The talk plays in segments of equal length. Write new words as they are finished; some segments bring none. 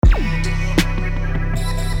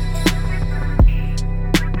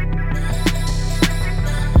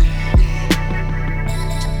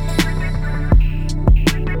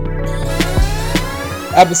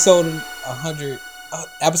Episode 100.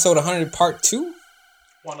 Episode 100, part 2.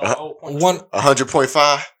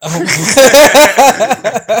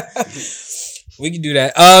 100.5. We can do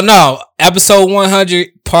that. No, episode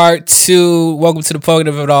 100, part 2. Welcome to the Poking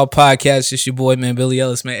of It All podcast. It's your boy, man, Billy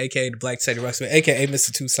Ellis, man, aka the Black Teddy Ruxman, aka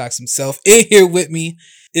Mr. Two Socks himself. In here with me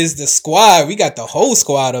is the squad. We got the whole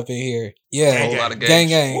squad up in here. Yeah, whole lot of gang.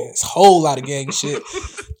 It's a whole lot of gang shit.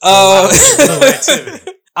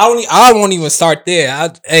 I won't even start there.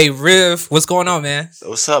 Hey, Riv, what's going on, man?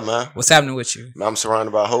 What's up, man? What's happening with you? I'm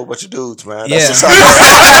surrounded by a whole bunch of dudes, man. Yeah. That's what's up.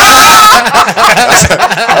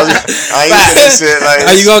 I ain't into this shit. Like,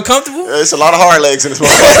 are you going comfortable? It's a lot of hard legs in this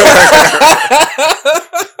motherfucker.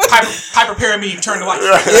 Piper Pyramid, turn the lights.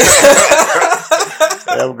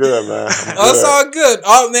 Yeah, I'm good, man. It's all good.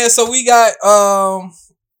 Oh man, so we got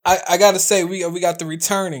I gotta say we got the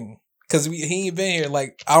returning. Cause he ain't been here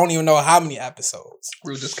like I don't even know how many episodes.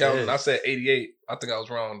 We were just counting. I said 88. I think I was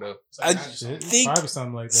wrong though. I think probably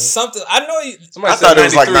something like that. Something I know. Somebody I thought it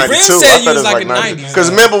was like 92. Rim said I you thought it was was like like a 90. 90. Because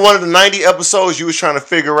remember one of the 90 episodes you was trying to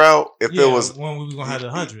figure out if it was when we was gonna have the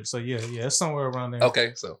 100. So yeah, it's somewhere around there.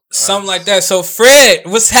 Okay, so Something like that. So Fred,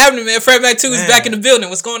 what's happening, man? Fred Mac 2 is back in the building.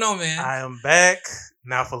 What's going on, man? I am back,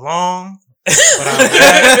 not for long, but I'm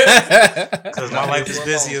back because my life is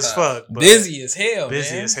busy as fuck. Busy as hell,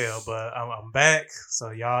 Busy man. as hell, but I'm back. So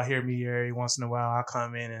y'all hear me every once in a while. I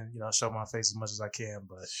come in and show my face as much as I can.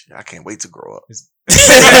 But I can't wait to grow up. no,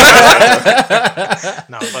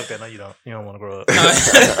 fuck that. No, you don't. You don't want to grow up.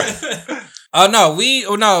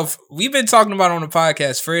 We've been talking about it on the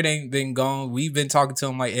podcast. Fred ain't been gone. We've been talking to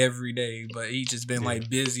him like every day, but he just been like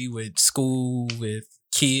busy with school, with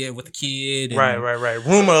the kid. And right.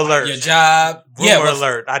 Rumor alert. Your job. Rumor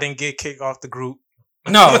alert. I didn't get kicked off the group.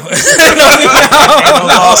 No. Ain't no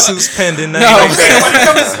lawsuits pending.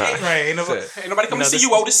 Right. Ain't nobody come to see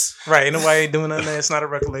you, Otis. Right. Ain't nobody doing nothing. It's not a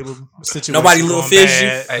record label situation. Nobody little fish you.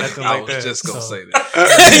 Nothing I like was that. just gonna say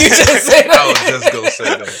that. You just said that. I was just gonna say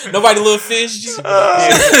that. Nobody little fish you.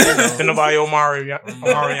 And nobody Omari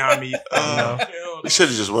on me. You should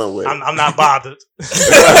have just went with it. I'm not bothered.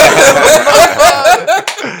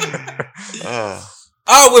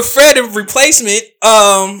 Oh, with Fred in replacement,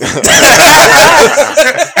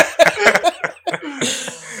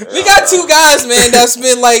 we got two guys, man, that's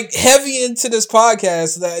been like heavy into this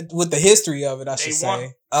podcast that with the history of it, I should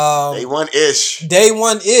say. Day one-ish. Day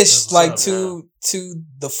one-ish, like up, to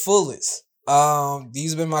the fullest.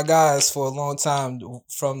 These have been my guys for a long time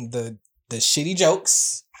from the shitty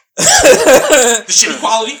jokes. The shitty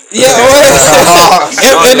quality. Yeah,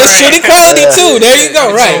 and the shitty quality too. There you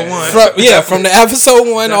go. Right. From the episode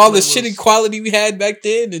 1, all the shitty quality we had back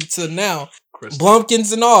then until now.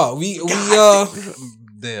 Blumpkins and all. We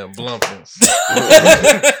Damn Blumpkins.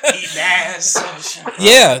 Eating ass.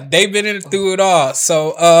 Yeah, they've been through it all.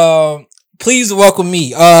 So please welcome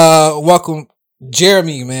me. Welcome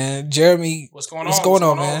Jeremy, man. Jeremy, What's going on? What's going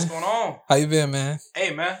on, man? What's going on? How you been, man?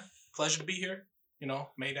 Hey, man. Pleasure to be here.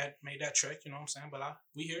 Made that trek, you know what I'm saying? But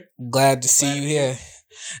we here. Glad to see you here.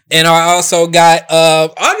 And I also got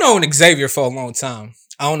I've known Xavier for a long time.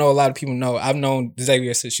 I don't know a lot of people know. I've known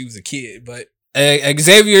Xavier since she was a kid, but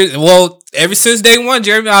Xavier, well, ever since day one,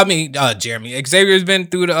 Xavier's been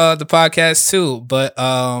through the podcast too. But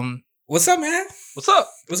what's up, man? What's up?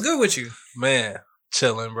 What's good with you? Man,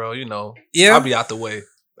 chilling, bro. Yeah. I'll be out the way.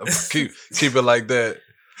 Keep it like that.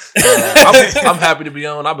 I'm happy to be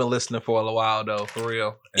on. I've been listening for a while though, for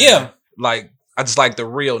real. And yeah. Like I just like the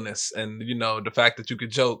realness and the fact that you could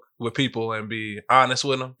joke with people and be honest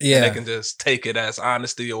with them. Yeah. And they can just take it as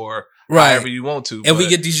honesty or right. however you want to. And we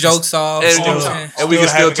get these jokes off. And we can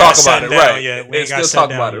still talk about it, right? Yeah, we can still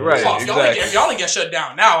talk about it, right? If y'all ain't get shut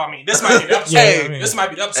down now, this might be the episode. This might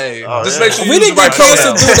be the episode. Hey, just make sure we didn't get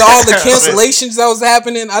canceled due to all the cancellations that was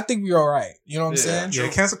happening. I think we're all right. You know what I'm saying? Yeah,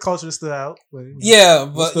 cancel culture is still out. But,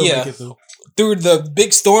 through the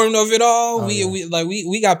big storm of it all,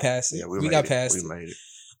 we got past it. Yeah, we got past it. We made it.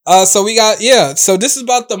 So this is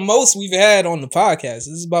about the most we've had on the podcast. This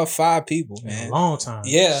is about 5 people, man. A long time.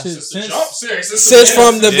 Yeah. Since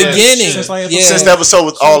from the beginning. Since the episode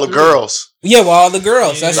with all the girls. Yeah, with all the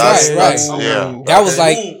girls. That's right. Yeah. That was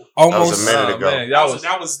like almost that was a minute ago. Man, that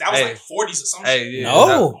was like 40s or something. Hey, yeah,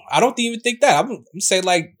 no, I don't even think that. I'm say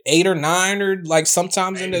like 8 or 9 or like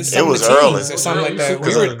sometimes in the it was early or something like that.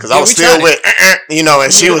 Because I was still with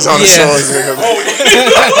and she was on the show.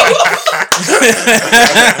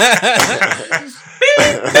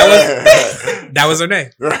 That was her name.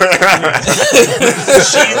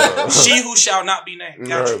 she who shall not be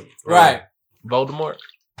named. Right. Voldemort.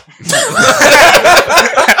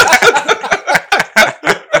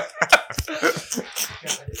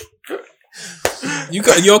 You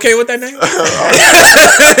okay with that name?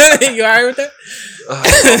 You alright with that?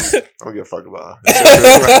 I don't give a fuck about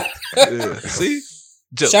her. Yeah. See?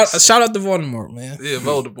 Shout out to Voldemort, man. Yeah,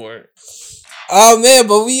 Voldemort. Oh man,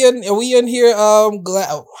 but we in here.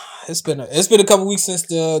 Glad it's been a couple weeks since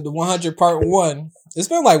the 100 part 1. It's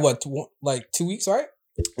been like what, like 2 weeks, right?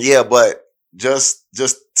 Yeah, but just to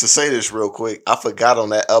say this real quick, I forgot on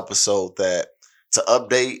that episode that to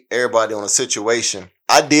update everybody on a situation.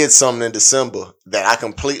 I did something in December that I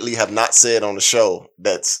completely have not said on the show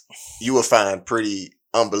that's you will find pretty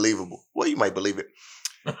unbelievable. Well, you might believe it.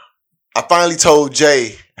 I finally told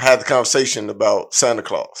Jay, had the conversation about Santa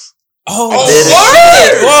Claus. Oh,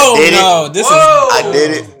 I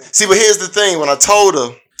did it. See, but here's the thing. When I told her,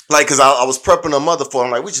 like, because I was prepping her mother for it,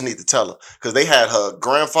 I'm like, we just need to tell her. Because they had her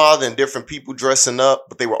grandfather and different people dressing up,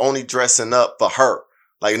 but they were only dressing up for her.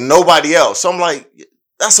 Like, nobody else. So I'm like,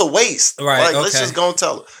 that's a waste. Right, Like, let's just go and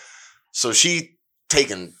tell her. So she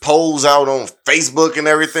taking polls out on Facebook and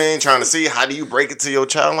everything, trying to see how do you break it to your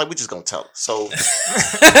child. I'm like, we just going to tell her. So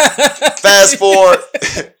fast forward,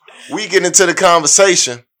 we get into the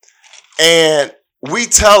conversation. And we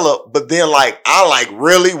tell her, but then I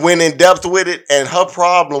really went in depth with it. And her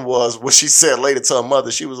problem was what she said later to her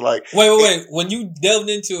mother. She was like, wait. When you delved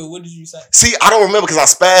into it, what did you say? See, I don't remember because I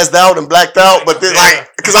spazzed out and blacked out. But then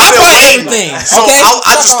because I been waiting. So okay.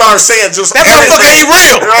 I just started saying just That motherfucker ain't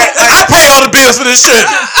real. Right? I pay all the bills for this shit.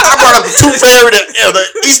 I brought up the Tooth Fairy, the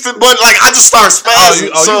Easter Bunny. I just started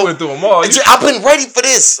spazzing. You went through them all. I've been ready for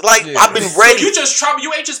this. I've been ready. So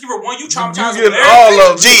you ain't just give her one. You traumatized You her. get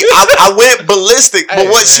all of them. I went ballistic, but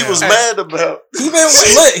what she was mad about.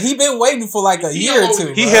 He been waiting for like a year or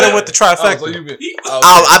two. He hit her with the trifecta.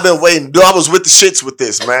 I've been waiting. Dude, I was with the shits with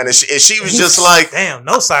this, man. And she was just like, damn,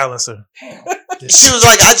 no silencer. She was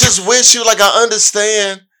like, I just wish. She was like, I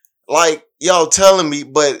understand, like, y'all telling me,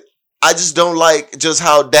 but I just don't like just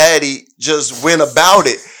how daddy just went about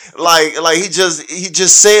it. Like he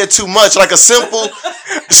just said too much. Like a simple.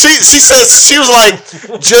 She said, she was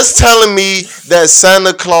like, just telling me that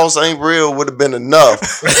Santa Claus ain't real would have been enough,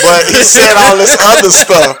 but he said all this other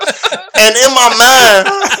stuff. And in my mind,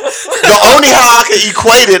 the only how I could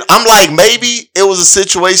equate it, I'm like, maybe it was a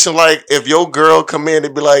situation like if your girl come in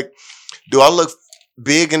and be like, do I look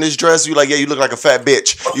big in this dress? You like, yeah, you look like a fat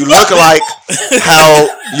bitch. You look like how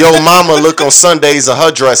your mama look on Sundays in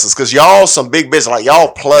her dresses, because y'all some big bitches, like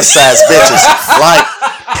y'all plus size bitches,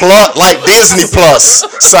 like Disney plus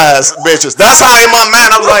size bitches. That's how in my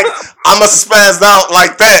mind I was like, I must have spazzed out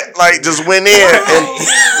like that, like just went in and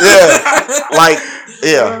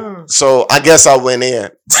yeah. So I guess I went in,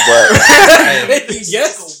 but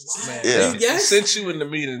yes. Yeah. Yes. Sent you in the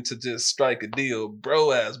meeting to just strike a deal.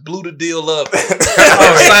 Bro ass blew the deal up.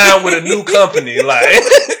 Signed with a new company. Like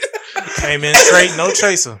came in straight, no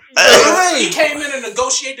chaser. He came in and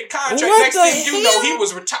negotiated the contract. Next thing you know, he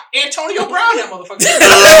was Antonio Brown, that motherfucker.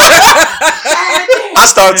 I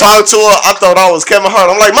started talking to her. I thought I was Kevin Hart.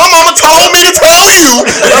 I'm like, my mama told me to tell you.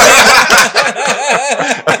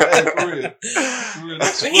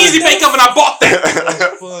 The Easy Bake Oven, I bought that.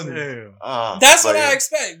 That's what I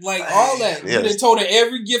expect. Like all that. Yeah. You done told her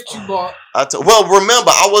every gift you bought. Well,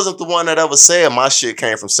 remember, I wasn't the one that ever said my shit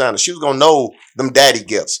came from Santa. She was gonna know them daddy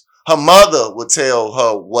gifts. Her mother would tell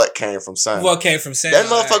her what came from Santa. What came from Santa? That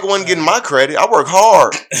motherfucker wasn't getting my credit. I worked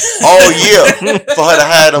hard all year for her to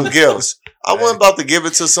have them gifts. I wasn't about to give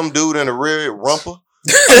it to some dude in a red rumper.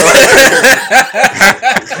 he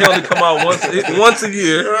only come out once a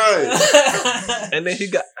year, Right? and then he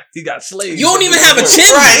got slaves. You don't even have a chimney,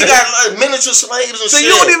 Right? He got like miniature slaves and So shit.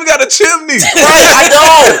 you don't even got a chimney, Right? I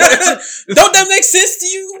don't. Don't that make sense to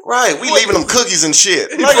you? Right? We leaving them cookies and shit.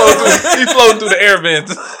 He floating through the air vents.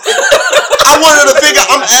 I wanted to figure.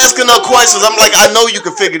 I'm asking her questions. I'm like, I know you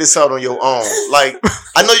can figure this out on your own. Like,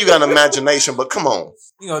 I know you got an imagination, but come on.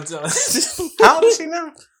 You know, How old is she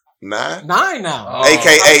now? 9? 9 now.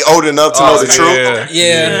 AKA old enough to know the truth.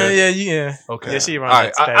 Yeah. Okay. Yeah, she All around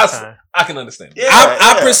right, that time. I can understand. Yeah,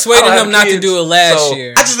 I persuaded I don't him have not to kids, do it last so-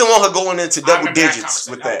 year. I just didn't want her going into I double remember that digits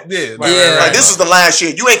with conversation. that. Yeah. Like, this was the last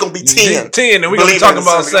year. You ain't gonna be 10. 10, and we gonna Believe talk in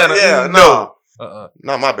about something. Santa. Yeah, No.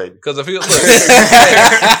 not my baby. Because if he look,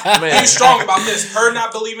 man, He's strong about this. Her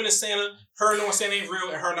not believing in Santa, her knowing Santa ain't real,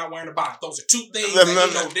 and her not wearing a bonnet. Those are two things that you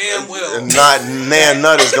know damn well. Not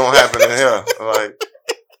nothing's gonna happen in here. Like,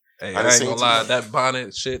 hey, I I ain't seen gonna too lie, much. that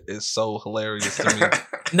bonnet shit is so hilarious to me,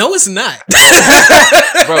 No, it's not.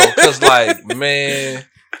 bro. Because like, man.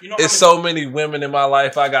 You know It's so many women in my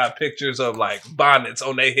life. I got pictures of like bonnets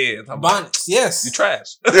on their heads. I'm like, Bonnets, yes. you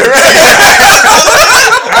trash.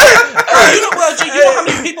 You know what, G? You know how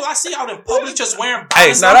many people I see out in public just wearing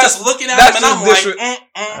bonnets? I'm just looking at them and I'm like,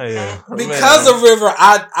 because of River,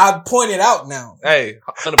 I point it out now. Hey,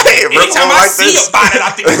 anytime I see a bonnet,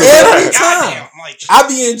 I think every time. Like, I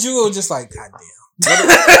be in Jewel just like, goddamn.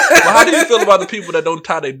 Well, how do you feel about the people that don't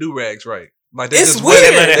tie their do-rags right? Like they it's just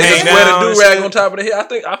weird. wear the do-rag on top of their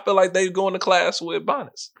head. I feel like they go into class with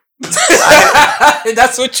bonnets.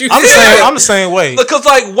 That's what you I'm the same way. Because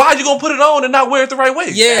like, why you gonna put it on and not wear it the right way?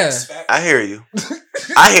 Yeah. I hear you.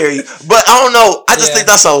 But I don't know. I just think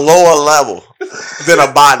that's a lower level than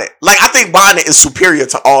a bonnet. Like, I think bonnet is superior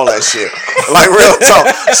to all that shit. Like, real talk.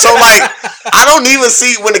 So, like, I don't even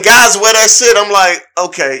see when the guys wear that shit. I'm like,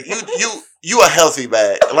 okay, you a healthy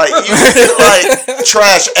bag. Like, you like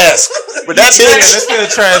trash-esque. But that bitch, that's still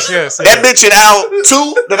trash, yes. that bitch in out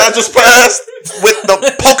 2 that I just passed with the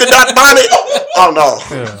polka dot bonnet. Oh, no.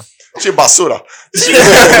 Yeah. She basura.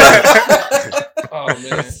 Oh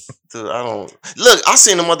man. Dude, I don't look. I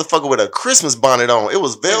seen a motherfucker with a Christmas bonnet on. It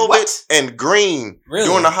was velvet and green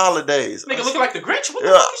during the holidays. Nigga looking like the Grinch. What the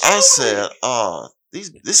Yeah, fuck I said,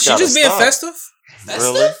 this She gotta just being stop. festive?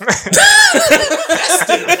 Really?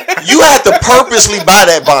 You had to purposely buy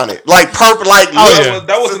that bonnet, like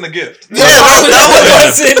That wasn't a gift. Yeah, that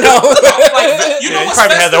was You know Like, you know You what's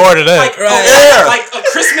probably had festive? to order that. Like, Right. like a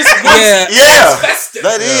Christmas onesie. Yeah, Festive.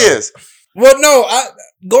 that is. Well, no,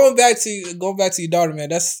 going back to your daughter, man.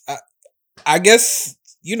 That's I guess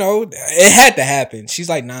you know it had to happen. She's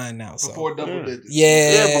like 9 now, so Before double digits.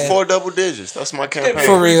 yeah, Before double digits. That's my campaign.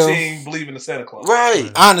 For real. Believing in Santa Claus.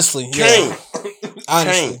 Right. honestly, King.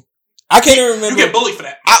 honestly, I can't even remember. You get bullied for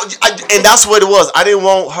that. And that's what it was. I didn't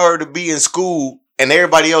want her to be in school and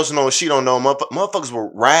everybody else knows she don't know. Motherfuckers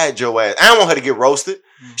will ride your ass. I don't want her to get roasted.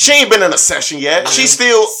 She ain't been in a session yet. She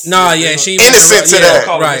still Nah, yeah, she innocent to that.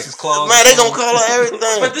 Right. Man, they gonna call her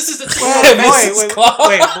everything. But this is the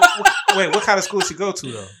Wait, what kind of school she go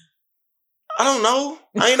to though? I don't know.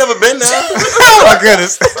 I ain't never been there. Oh my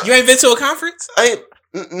goodness. You ain't been to a conference? I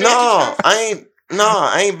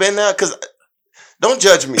ain't been there because don't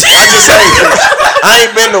judge me. I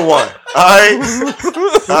ain't been to one. All right.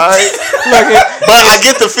 But I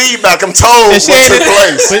get the feedback. I'm told what took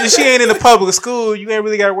place. But if she ain't in the public school, you ain't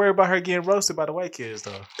really got to worry about her getting roasted by the white kids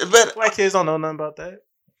though. But White kids don't know nothing about that.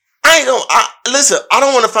 Listen, I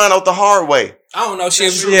don't want to find out the hard way. I don't know. I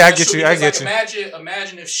get you.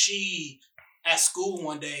 Imagine if she at school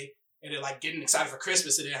one day and they're like getting excited for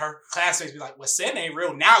Christmas, and then her classmates be like, "Well, Santa ain't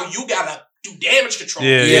real. Now you gotta do damage control."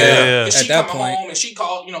 Yeah. And she At that coming point. home and she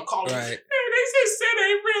called, right. Hey, they said Santa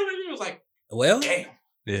ain't real, and it was like, Well, damn.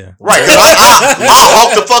 Yeah. Right, because I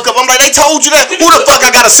hawk the fuck up. I'm like, they told you that? Who the fuck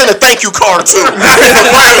I gotta send a thank you card to?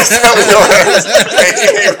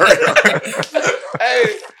 Hey,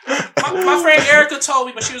 my friend Erica told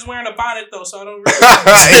me, but she was wearing a bonnet though, so I don't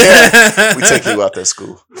really. We take you out that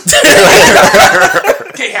school.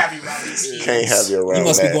 Can't have you around these kids. Can't have you around. you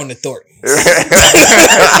must that. be going to Thornton.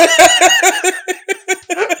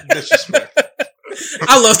 Disrespect.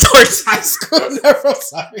 I love Thornton High School. I'm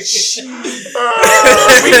sorry.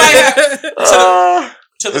 We might have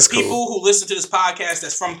to the It's people cool. who listen to this podcast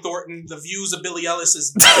that's from Thornton. The views of Billy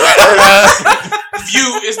Ellis's view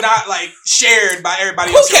is not like shared by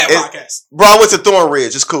everybody else on the podcast. Bro, I went to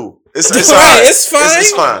Thornridge. It's cool. It's Right, alright. it's fine.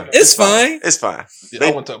 It's fine. It's fine. It's fine. Yeah,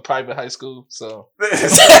 I went to a private high school, so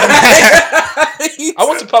I I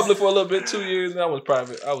went to public for a little bit, 2 years, and I was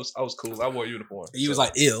private. I was cool. I wore a uniform. You was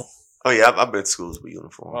like ill. Oh yeah, I've been to schools with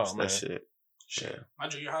uniforms. Oh, man. That shit. Yeah. My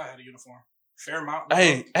junior high had a uniform. Fairmont.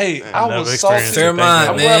 Hey, Man, I never was experienced salty. it. Fairmont,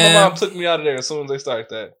 I'm glad my man. mom took me out of there as soon as they started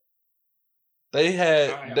that.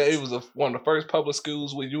 It was one of the first public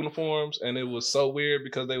schools with uniforms, and it was so weird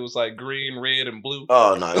because they was like green, red, and blue.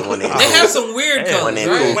 Oh no, it wasn't. They have some weird Damn, colors. when they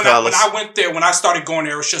Right? cool. When I went there, when I started going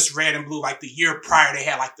there, it was just red and blue. Like the year prior, they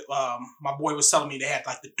had like the my boy was telling me they had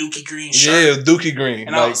like the Dookie green shirt, Yeah, it was Dookie green.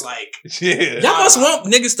 and I was like, yeah. Y'all must want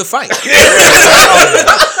niggas to fight.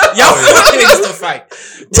 Y'all want niggas to fight.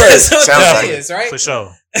 That's what Sounds that like is, right? For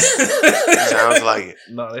sure. Sounds like it.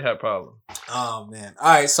 No, they had problems. Oh man. All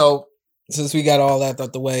right, so since we got all that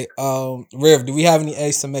out the way, Riv, do we have any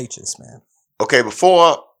Ace and Matrix, man? Okay,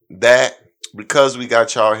 before that, because we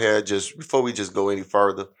got y'all here, just before we just go any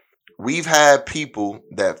further, we've had people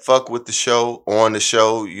that fuck with the show on the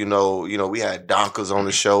show. You know, we had Donkers on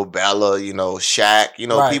the show, Bella, Shaq,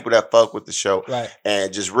 Right. people that fuck with the show. Right.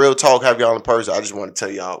 And just real talk, have y'all in person. I just want to tell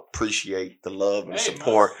y'all appreciate the love and Hey,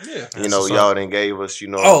 support. Yeah. Y'all done gave us, Oh,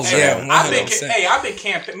 what I'm yeah. saying? I've been 100%. I've been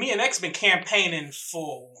campaigning. Me and X been campaigning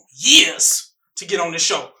for years to get on this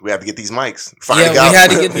show. We have to get these mics. We had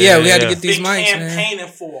to get these Been mics, man. campaigning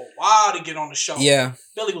for a while to get on the show. Yeah.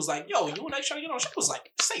 Billy was like, "Yo, you and I trying to get on the show?" I was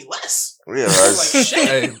like, "Say less." Yeah, I was like, "Shit."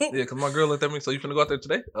 Hey, yeah, because my girl looked at me. So you finna go out there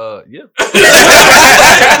today? Yeah.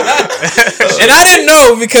 And I didn't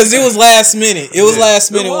know because it was last minute. It was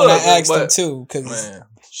last minute when I asked him but- too. Because Man.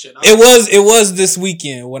 Shit, it was this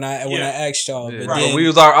weekend when I asked y'all. Yeah. But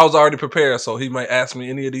then, I was already prepared, so he might ask me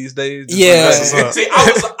any of these days. Just Yeah. like, that's what's up. See,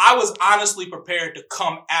 I was honestly prepared to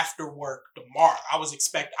come after work tomorrow. I was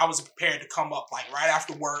prepared to come up like right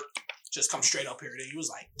after work, just come straight up here. Then he was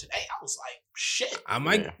like, "Today," I was like, "Shit." I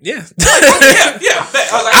might, yeah. Yeah.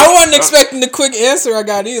 I wasn't expecting the quick answer I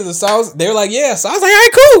got either. So they were like, "Yeah." So I was like, "All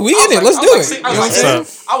right, cool, we in it. Let's do it." You know what I'm saying?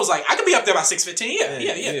 I was like, I could be up there by 6:15.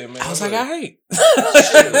 Yeah. man, I was like, "All right."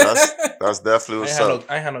 That's definitely what's up.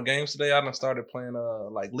 I ain't had no games today. I done started playing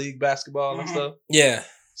like league basketball and stuff. Yeah.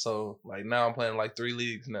 So like now I'm playing like 3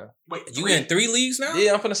 leagues now. Wait, You in 3 leagues now?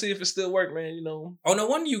 Yeah, I'm finna see if it still work, man. You know. Oh, no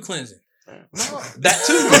wonder you cleansing. No, that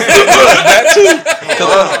too. That too.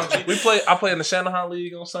 'Cause, I play in the Shanahan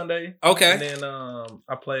League on Sunday. Okay. And then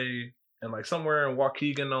I play in like somewhere in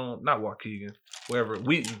Wheaton on Tuesday.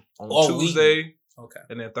 Wheaton. Okay.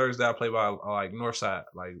 And then Thursday I play by like Northside,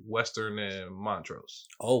 like Western and Montrose.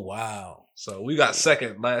 Oh wow. So we got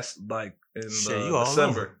second last like in you all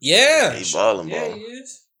December. over. Yeah. He balling, Yeah, ball. he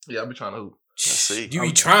is. Yeah, I be trying to hoop. Let's see. You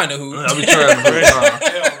be trying to hoop. I be trying to hoop. Hell no.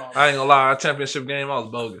 I ain't gonna lie, our championship game, I was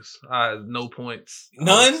bogus. I had no points.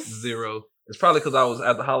 None? 0. It's probably because I was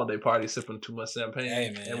at the holiday party sipping too much champagne, Hey,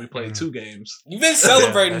 man. and we played 2 games. You've been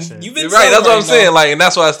celebrating. Yeah, You've been You're right, that's what I'm celebrating, saying. Like, and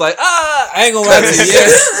that's why it's like, I ain't gonna lie to you. Yeah.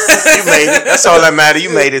 You made it. That's all that matter. You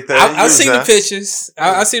made it there. I've seen the pictures.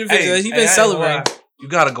 I've seen the pictures. You've been celebrating. You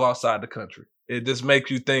gotta go outside the country. It just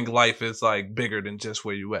makes you think life is like bigger than just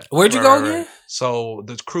where you at. Where'd you go again? So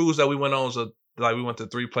the cruise that we went on was like we went to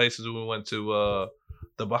 3 places. We went to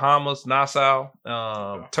the Bahamas, Nassau,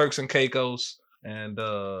 Turks and Caicos, and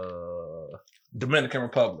Dominican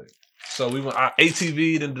Republic. So we went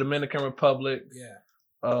ATV'd in the Dominican Republic. Yeah.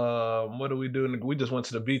 What do we do? We just went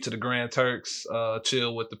to the beach of the Grand Turks,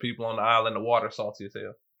 chill with the people on the island. The water salty as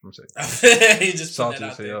hell. Let me say. You just Salty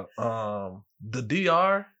as hell. The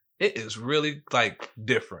DR, it is really like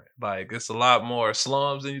different. Like it's a lot more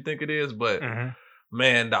slums than you think it is, but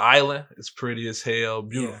man, the island is pretty as hell.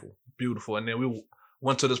 Beautiful. And then we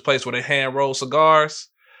went to this place where they hand roll cigars.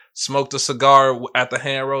 Smoked a cigar at the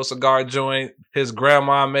hand roll cigar joint. His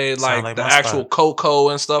grandma made like the actual cocoa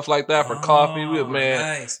and stuff like that for coffee.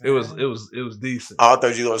 Nice, it was decent. I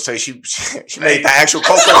thought you were gonna say she made the actual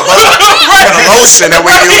cocoa butter and a lotion that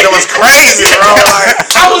we used. It was crazy, bro. Like,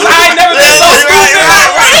 I ain't never been so stupid.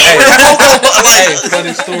 Hey,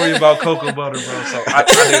 funny story about cocoa butter, bro. So I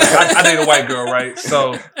dated a white girl, right?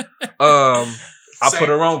 So I put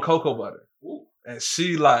her on cocoa butter. And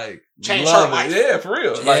she like changed loved her life. it. Yeah, for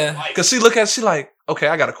real. Like, cause she look at, she like, okay,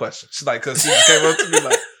 I got a question. She's like, cause she came up to me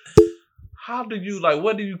like, how do you like?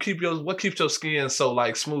 What keeps your skin so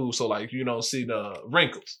like smooth, so like you don't see the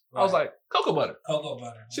wrinkles? I was like, cocoa butter. Cocoa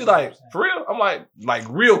butter. She's like, for real? I'm like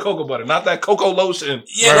real cocoa butter, not that cocoa lotion.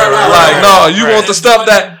 Yeah, Like, no, you want the stuff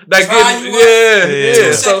that dry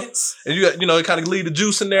yeah. So and you know, it kind of leave the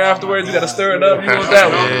juice in there afterwards. You got to stir it up. You want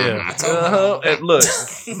that one? And look,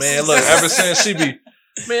 ever since she be.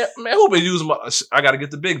 Man, who been using my? I got to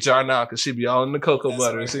get the big jar now because she be all in the cocoa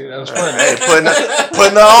butter. Right. See, that's funny. Hey, putting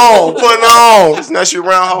her on. Now she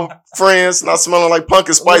around her friends, not smelling like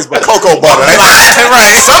pumpkin spice, but cocoa butter.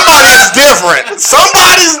 Right? Somebody's different.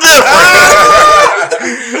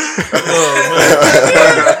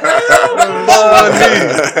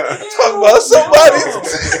 Talk about somebody's.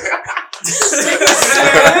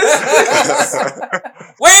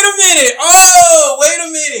 Wait a minute. Oh, wait a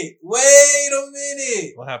minute.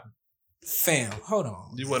 What happened? Fam, hold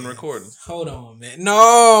on. You wasn't recording. Hold on, man.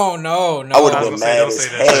 No. I would have been mad as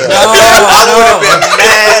hell. I would have been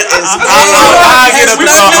mad as hell. I get up and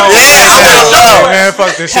go home. Yeah, man,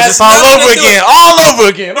 fuck this shit. It's all over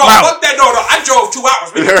again. No, fuck that. No. I drove 2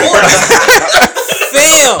 hours. We recorded.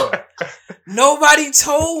 Fam, nobody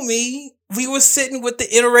told me we were sitting with the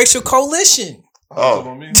interracial coalition. Oh,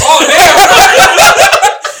 damn.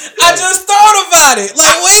 I just thought about it.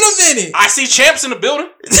 Like, wait a minute. I see champs in the building.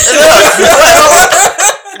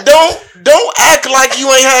 Don't act like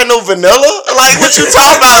you ain't had no vanilla. Like what you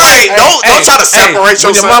talking about? Hey, don't try to separate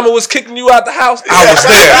yourself. When your mama was kicking you out the house, I was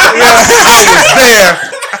there.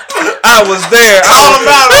 I was there. All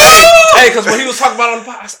about it. Hey, because when he was talking about it on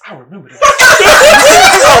the podcast, I remember that.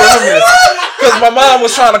 Because my mom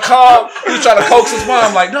was trying to calm. He was trying to coax his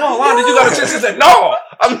mom, like, no, Lonnie, you got to chill. She said, no,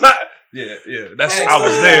 I'm not. Yeah. That's I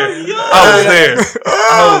was there.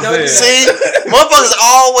 See, motherfuckers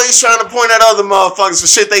always trying to point at other motherfuckers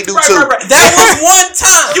for shit they do too. Right. That was one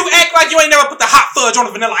time. You act like you ain't never put the hot fudge on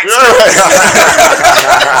the vanilla ice.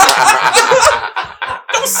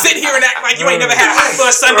 Don't sit here and act like you ain't never had a hot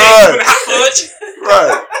fudge sundae with hot fudge.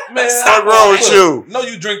 Right. Man, what's wrong with you? No,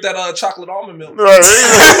 you drink that chocolate almond milk. Right.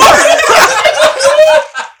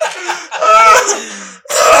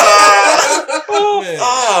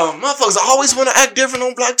 Oh, motherfuckers always want to act different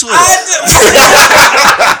on Black Twitter. Hey,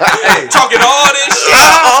 talking all this shit.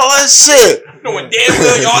 All that shit. Knowing damn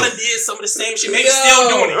well y'all done did some of the same shit. Maybe still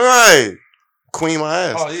doing it. Right. Queen my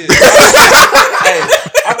ass. Oh, yeah. Hey,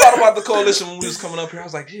 I thought about the coalition when we was coming up here. I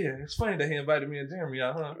was like, yeah, it's funny that he invited me and Jeremy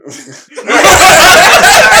out, huh? Shit.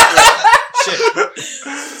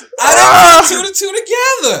 I didn't put two to two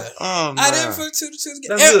together. Oh, I didn't put two to two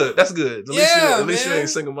together. That's good. That's good. At least you man. ain't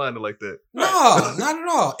single-minded like that. No, not at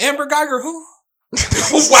all. Amber Geiger, who?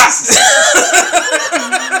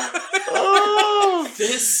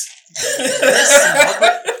 This.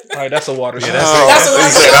 All right, that's a water shot.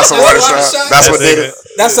 That's a water shot. That's what did it.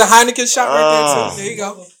 That's a Heineken shot right there, too. There you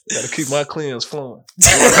go. Gotta keep my cleanse flowing.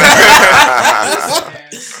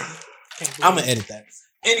 I'm gonna edit that.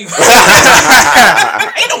 Anyway.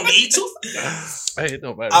 Ain't no need to. Hey, it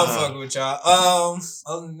don't matter. I'm fucking with y'all.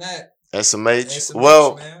 Other than that, SMH.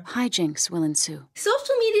 Well, man. Hijinks will ensue.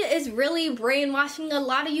 Social media is really brainwashing a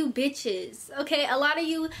lot of you bitches. Okay, a lot of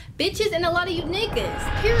you bitches and a lot of you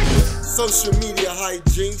niggas. Period. Social media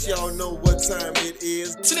hijinks, y'all know what time it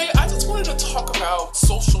is. Today, I just wanted to talk about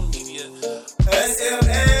social media.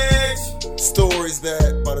 SMH. Stories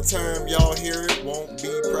that by the time y'all hear it won't be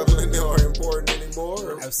prevalent or important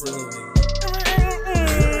anymore. Absolutely.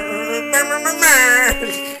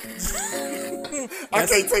 I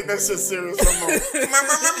can't take that shit serious no more.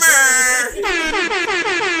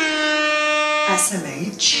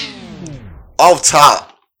 SMH. off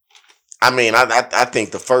top, I mean, I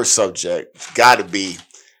think the first subject got to be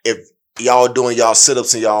if y'all doing y'all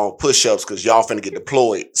sit-ups and y'all push-ups because y'all finna get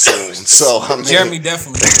deployed soon. So, I mean, Jeremy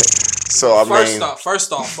definitely. So, I mean.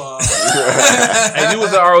 First off. And you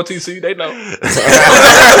was at ROTC, they know.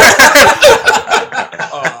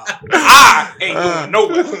 I ain't going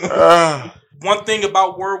nowhere. One thing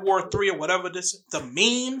about World War III or whatever the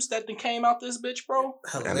memes that came out this bitch, bro.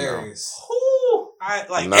 Hilarious.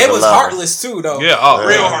 It was heartless too, though. Yeah,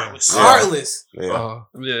 real heartless. Yeah. Heartless. Yeah.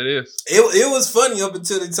 Yeah, it is. It was funny up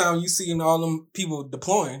until the time you seen all them people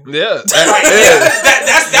deploying. Yeah.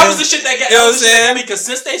 That was the shit that got you know what I'm saying? Because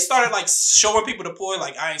since they started like showing people deploy,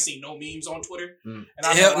 like I ain't seen no memes on Twitter. And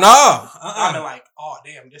I've been like, oh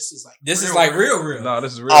damn, this is like real. No,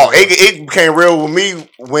 this is real. Oh, it became real with me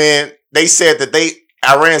when they said that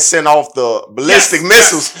Iran sent off the ballistic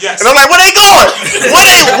missiles. Yes. And I'm like, where they going? Where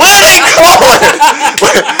they going?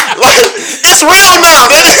 Like, it's real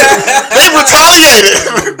now. They retaliated.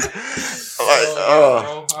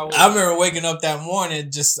 I remember waking up that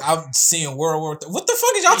morning, I'm seeing World War III. What the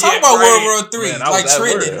fuck is y'all talking about World War III? Man, like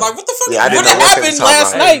trending. Like, what the fuck? Yeah, what happened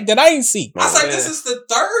last night that I ain't see? I was like, this is the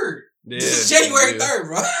 3rd. Yeah, this is January 3rd,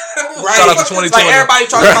 bro. Right. Shout out to 2020. Like everybody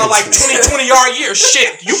talking about like 2020 our year.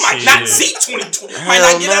 Shit, you might not see 2020. You might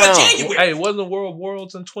not get out of January. Hey, wasn't World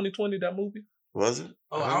Worlds in 2020 that movie? Was it?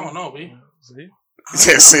 Oh, I don't know, B. See?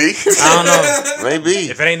 See? I don't know. Maybe.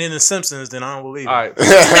 If it ain't in The Simpsons, then I don't believe it. All right.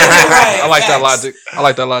 I like that logic.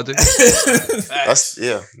 That's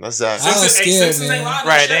that. I was scared, man.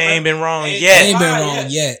 Right, they ain't been wrong They yet. ain't been wrong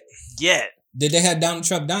yet. Yet. Did they have Donald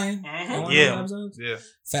Trump dying? Yeah. Yeah.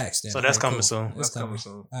 Facts. Then. So that's coming soon. That's coming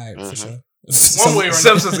soon. All right, for sure. One way or another.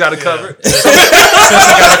 Simpsons got it covered.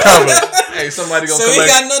 Hey, somebody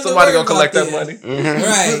gonna collect that money. Mm-hmm.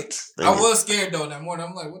 Right. I was scared though that morning.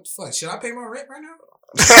 I'm like, what the fuck? Should I pay my rent right now?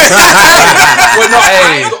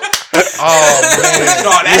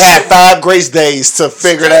 You had 5 grace days to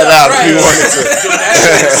figure that out if you wanted to.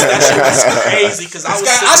 That shit was crazy because I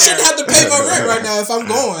shouldn't have to pay my rent right now if I'm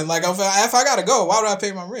going. Like if I gotta go, why would I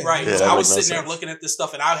pay my rent? Right. Yeah, I was sitting there looking at this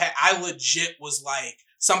stuff and I legit was like,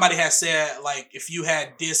 somebody had said like if you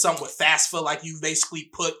had did something with FAFSA, like you basically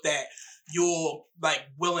put that you're like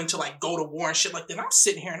willing to like go to war and shit like that. And I'm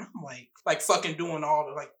sitting here and I'm like fucking doing all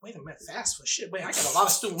the like, wait a minute, FAFSA shit. Wait, I got a lot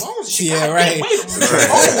of student loans and shit. Yeah, God, right. Wait a minute.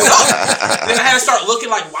 Hold up. Then I had to start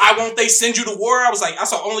looking like, why won't they send you to war? I was like, I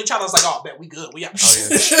saw only child. I was like, oh, bet we good. We out. We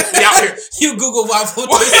out here. You Google why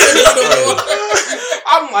won't they send you to war?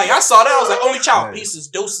 I'm like, I saw that. I was like, only child. Pieces,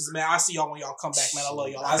 doses, man. I see y'all when y'all come back, man. I love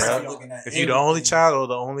y'all. I love y'all. If you're the only child or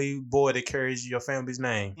the only boy that carries your family's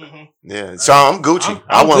name. Yeah, so I'm Gucci.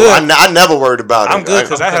 I'm good. I never worried about it. I'm good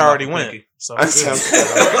because I had already went. So I'm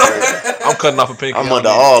cutting off a pinky. I'm under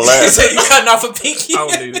all You that. said you cutting off a pinky. I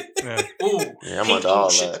don't need it. yeah. Ooh, Yeah, I'm pinky, under all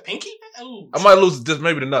shit, that. the pinky. Ooh, I might lose just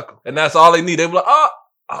maybe the knuckle, and that's all they need. They be like,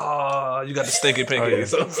 oh, you got the stinky pinky. yeah.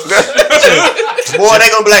 So, Boy, they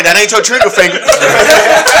gonna be like, that ain't your trigger finger.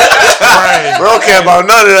 Right. We don't care about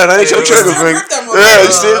none of that. That ain't your trigger Still finger. grip that Yeah, you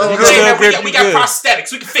still You good. still man, grip, we you got good. prosthetics.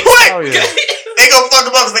 We can fix What? it. Oh yeah. They gonna fuck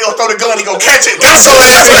him up because they gonna throw the gun. He gonna catch it. Got your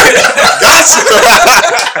ass. Got you.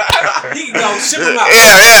 He can go ship him out.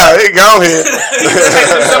 Yeah, he go here.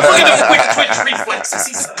 Look at them quick twitch reflexes.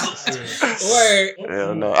 He's good. Word.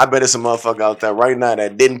 Hell no. I bet it's a motherfucker out there right now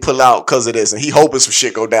that didn't pull out because of this, and he hoping some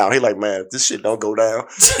shit go down. He like, man, if this shit don't go down,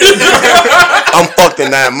 I'm fucked in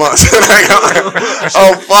 9 months.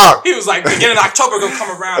 Oh fuck, He was like, beginning of October gonna come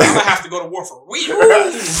around. I'm gonna have to go to war for real.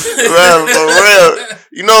 man, for real.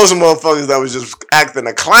 You know some motherfuckers that was just acting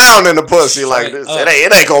a clown in the pussy like this.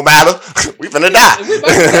 It ain't gonna matter. We finna die. We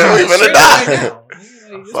finna die.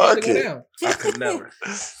 Fuck it. I could never.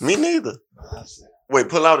 Me neither. Wait,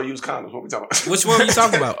 pull out or use condoms? What we talking about? Which one are you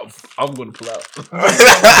talking about? I'm gonna pull out.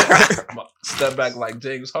 Step back like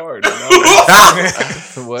James Harden.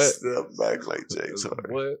 What? Step back like James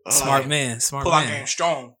Harden. What? Smart man. Smart Pull out man. game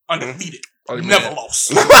strong, undefeated, Oh, man. never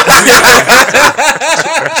lost. 28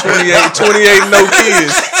 no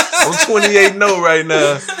kids. I'm 28 no right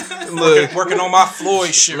now. Look, Working on my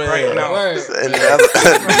Floyd shit right now. Word. And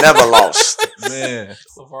never lost. man.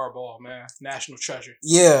 LeVar Ball, man, national treasure,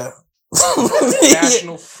 Yeah.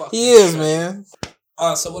 national fucking. He is, treasure. man.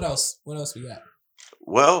 So what else? What else we got?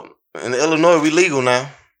 Well, in Illinois, we legal now.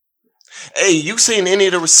 Hey, you seen any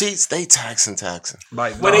of the receipts? They taxing.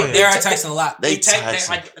 Like, Well, no, They're taxing a lot. They They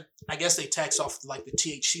taxing. I guess they tax off like the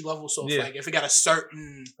THC level. So Yeah. if it got a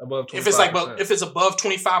certain, above 25%. if it's like if it's above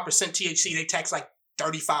 25% THC, they tax like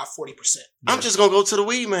 35-40%. I'm just gonna go to the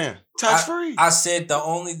weed man. Tax free. I said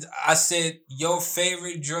your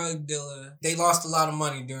favorite drug dealer. They lost a lot of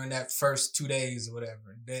money during that first 2 days or whatever.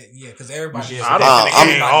 Because everybody. Yeah, I they don't- finna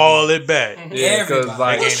gain all it back. Yeah, because Everybody.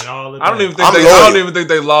 like They gaining all it I don't back. even think I'm I loyal. don't even think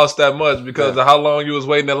they lost that much because of how long you was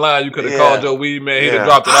waiting in line. You could have Yeah. called your weed man. He'd Yeah. have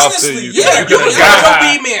dropped it off Honestly, to you. yeah, You coulda can got got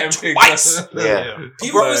high your B-man and picked twice. up. Yeah.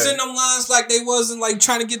 People was But- in them lines like they wasn't like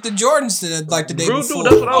trying to get the Jordans to like the day Real before.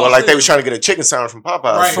 dude, that's what I was Well, like they saying. was trying to get a chicken sandwich from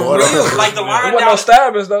Popeyes. Right, For or whatever. real. Like the It line wasn't no down.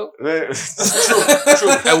 stabbings though. True.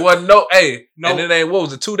 It wasn't no No. and it ain't what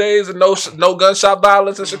was it 2 days and no gunshot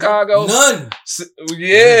violence in Chicago. None.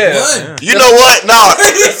 Yeah. None. You know what? No, but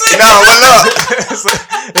look,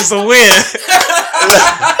 It's a win.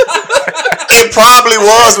 it probably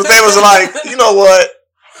was, but they was like, you know what?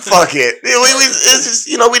 Fuck it. It's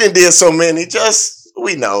just, we didn't did so many.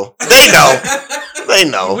 We know. They know. They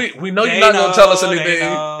know. We know you're not gonna tell us anything.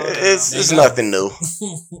 It's nothing new.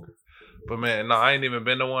 But man, no, I ain't even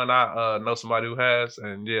been to one. I know somebody who has,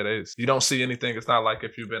 and yeah, you don't see anything. It's not like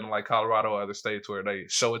if you've been to like Colorado or other states where they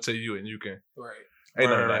show it to you and you can. Right. Ain't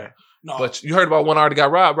none of Right. that. No. But you heard about one already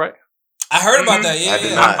got robbed, right? I heard about that. Yeah, I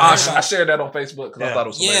did yeah. not. I shared that on Facebook because I Yeah. thought it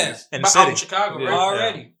was Yeah. hilarious. In the Out in city. Chicago, Yeah. right?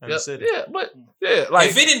 Already. In the city. Yeah, but yeah,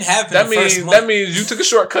 like If it didn't happen, that the first means month, you took a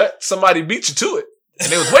shortcut. Somebody beat you to it, and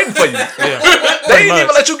they was waiting for you. Yeah. They Pretty didn't even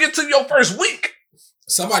much. let you get to your first week.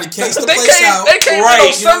 somebody cased the They place came. out. They came Right, in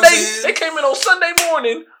on you know what I'm Sunday. saying? They came in on Sunday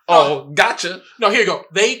morning. Oh, gotcha. No, here you go.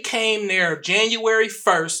 They came there January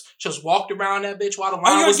 1st, just walked around that bitch while the Oh,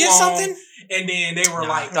 line you gonna was get long, something? and then they were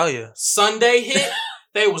like, Oh yeah. Sunday hit,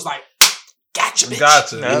 they was like, gotcha, bitch.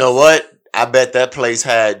 Gotcha. You know what? I bet that place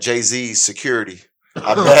had Jay-Z's security.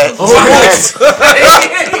 I bet.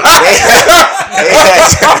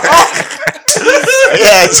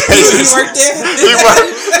 Yeah, Jay-Z. He worked there. He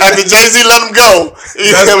worked. After Jay-Z let him go,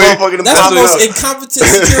 he That's motherfucking That's the most up. incompetent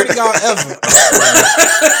security guard ever.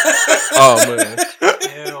 Oh man.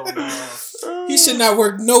 Hell no. He should not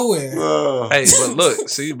work nowhere. Hey, but look,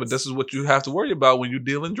 see, but this is what you have to worry about when you're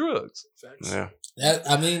dealing drugs. Yeah. That's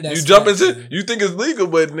You jump facts, into, man. you think it's legal,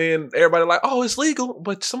 but then everybody like, oh, it's legal,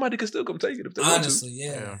 but somebody can still come take it if they Honestly,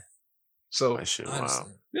 want to. yeah. So That shit, wow.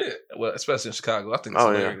 Honestly. yeah, well, especially in Chicago, I think it's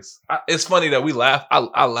Oh, yeah. hilarious. It's funny that we laugh.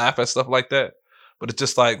 I laugh at stuff like that, but it's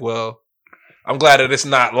just like, well, I'm glad that it's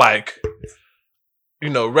not like,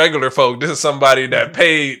 regular folk. This is somebody that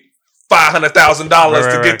paid $500,000 to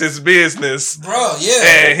Right. get this business. Bro,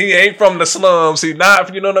 yeah. And he ain't from the slums. He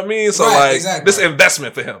not, you know what I mean? So Right, like, exactly. this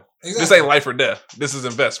investment for him. This Exactly. ain't life or death. This is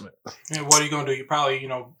investment. And what are you gonna do? You probably,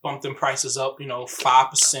 bump them prices up, 5%. You know what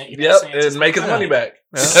I'm Yep, saying? and Just- make his Yeah. money back.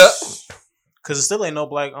 Yeah. Yep. Because it still ain't no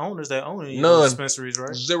black owners that own any None. dispensaries,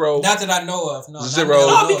 right? Zero. Not that I know of. No, not Zero. that I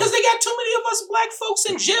No, know because of. they got too many of us black folks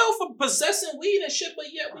in jail for possessing weed and shit, but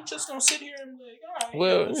yet we just gonna sit here and be like,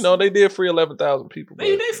 all right. Well, they did free 11,000 people.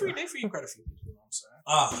 They but- free quite a few people, you know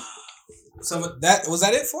what I'm saying? So that was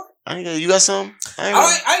that it for? You got something?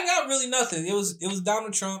 I ain't got really nothing. It was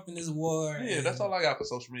Donald Trump and his war. Yeah, and, that's all I got for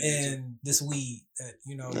social media. And this weed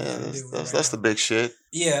that that's the big shit.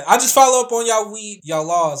 Yeah, I just follow up on y'all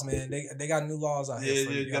laws, man. They got new laws out here.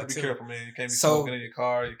 Yeah, you gotta be careful, man. You can't be So- smoking in your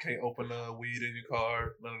car. You can't open weed in your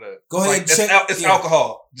car. None of that. Go ahead and check. It's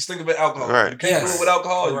alcohol. Just think of it, alcohol. Right. You can't do it with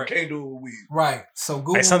alcohol. Right. You can't do it with weed. Right. So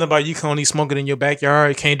Google. Like something about you can only smoke it in your backyard.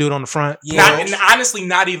 You can't do it on the front. Yeah. And honestly,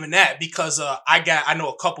 not even that, because I know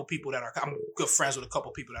a couple people that I'm good friends with a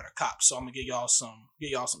couple people that are cops, so I'm gonna give y'all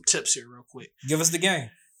some tips here real quick. Give us the game.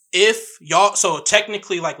 If y'all, so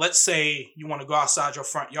technically, like, let's say you want to go outside your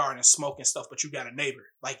front yard and smoke and stuff, but you got a neighbor.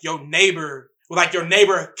 Like your neighbor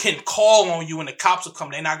can call on you and the cops will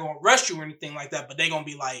come. They're not gonna arrest you or anything like that, but they're gonna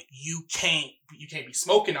be like, you can't be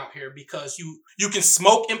smoking out here because you can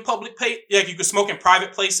smoke in public you can smoke in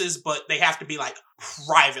private places, but they have to be like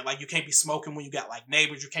private. Like you can't be smoking when you got like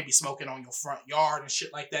neighbors. You can't be smoking on your front yard and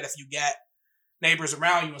shit like that if you got neighbors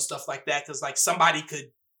around you and stuff like that. Cause like somebody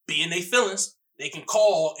could be in their feelings. They can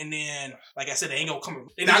call and then, like I said, they ain't gonna come.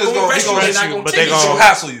 They're not gonna arrest you. They're not gonna but ticket they you. gonna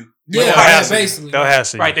hassle you. Yeah, basically. They'll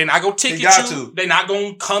hassle you. Right, they're not gonna ticket They got you. to. They're not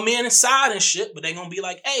gonna come in inside and shit, but they're gonna be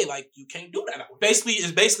like, hey, like, you can't do that. Basically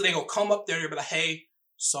they gonna come up there and be like, hey,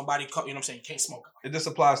 somebody come, you know what I'm saying, you can't smoke. It just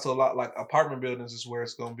applies to a lot, like apartment buildings is where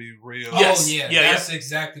it's gonna be real. Yes. Oh, yeah. Yeah, That's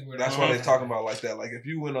exactly where That's why they're talking about like that. Like if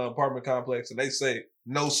you in an apartment complex and they say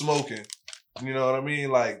no smoking, you know what I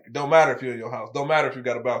mean? Like, don't matter if you're in your house. Don't matter if you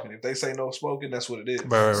got a balcony. If they say no smoking, that's what it is.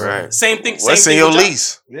 Right. Same thing. What's in your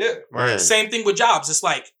lease? Yeah. Right. Same thing with jobs. It's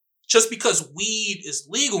like, just because weed is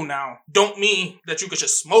legal now, don't mean that you could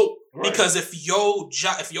just smoke. Right. Because if your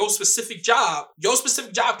specific job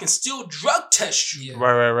can still drug test you. Yeah.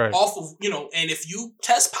 Right. Off of, and if you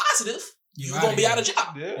test positive, you're gonna be out of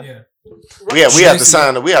job. Yeah. Yeah. We have to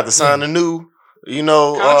sign a new,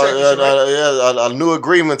 Contract, a new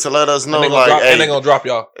agreement to let us know, And they gonna drop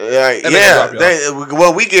y'all. Right, And they gonna drop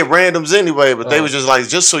y'all. we get randoms anyway, but they was just like,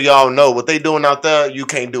 just so y'all know, what they doing out there, you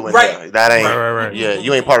can't do it. Right. There. That ain't. Right. Yeah,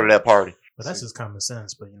 you ain't part of that party. But that's just common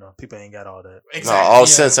sense. But people ain't got all that. Exactly. No, all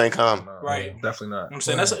sense ain't common. No, Right. Definitely not. You know what I'm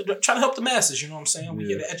saying? That's trying to help the masses. You know what I'm saying? We Yeah.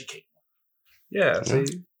 here to educate. Yeah. See.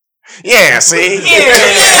 Yeah, see? Yeah, see?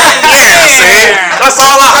 That's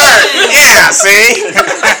all I heard. Yeah, see?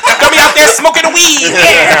 Don't be out there smoking the weed.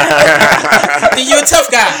 Yeah. Then you a tough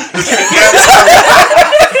guy.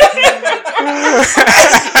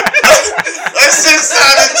 That shit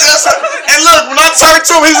sounded just. And look, when I turned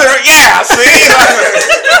to him, he said, yeah, see?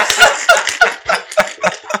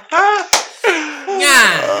 Oh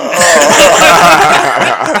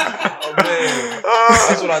man.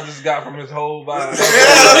 That's what I just got from his whole vibe.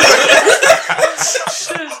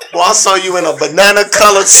 Well, I saw you in a banana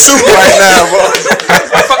colored suit right now, bro.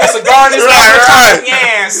 My fucking cigar in his mouth. Right.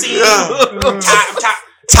 Yeah, see? Yeah.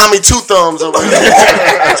 Tommy Two Thumbs over here.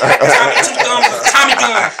 Tommy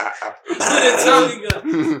gun. Tommy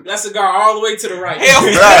gun. That cigar all the way to the right. Hell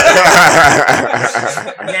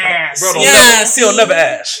yeah. Bro, He'll never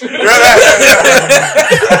ash. Right?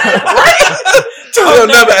 He'll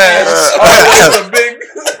never ash. Always a big.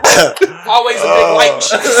 Always a big light.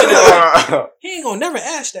 He ain't gonna never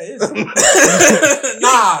ash that, is he?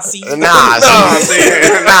 Nah, see.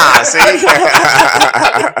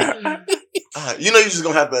 You know you're just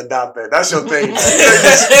gonna have to adopt that. That's your thing. You're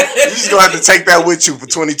just gonna have to take that with you for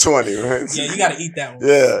 2020, right? Yeah, you gotta eat that one.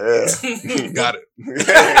 Yeah. Got it.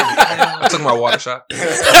 I took my water shot.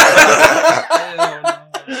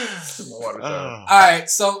 All right,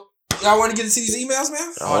 so y'all want to get into these emails,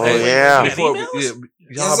 man? Oh, Hey, yeah. Before y'all Yes, been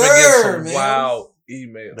sir, getting some man. wild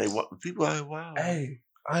emails. People are wow. Hey,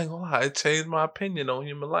 I ain't gonna lie, it changed my opinion on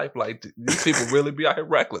human life. Like, these people really be out here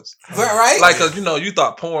reckless. Right? Like, cause you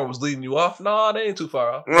thought porn was leading you off. Nah, they ain't too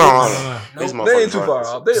far off. No. These They motherfuckers ain't too far reckless.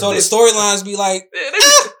 off. They, So the they, storylines be like,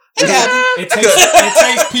 It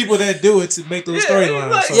takes people that do it to make those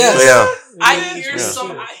storylines. like- So Yes. Yeah. I Yeah. hear Yeah.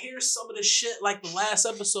 some of the shit like the last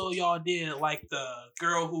episode y'all did, like the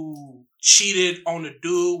girl who cheated on the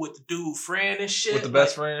dude with the dude friend and shit. With the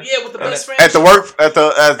best friend? Yeah, with the best friend. At the work, at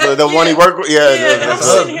the one he worked with, Yeah, and the I'm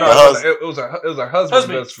sitting here- husband. It was her husband's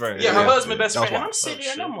best friend. Yeah, her husband best That was friend. And wild. I'm sitting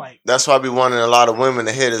here and I'm like, That's why I be wanting a lot of women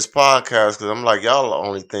to hear this podcast, because I'm like, y'all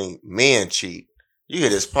only think men cheat. You hear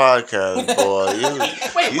this podcast, boy.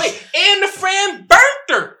 wait, and the friend burnt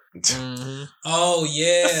her. Mhm. Oh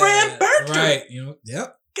yeah, The friend burnt her. right?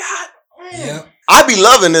 Yep. God. Yep. I be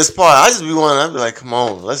loving this part. I just be wanting. I be like, come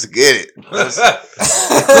on, let's get it.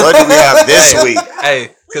 What do we have this week?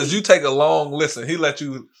 Hey, because you take a long listen. He let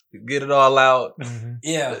you get it all out.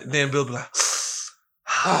 Yeah. Then Bill be like,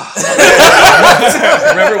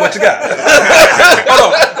 remember what you got.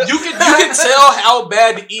 Hold on. You can how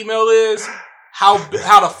bad the email is, how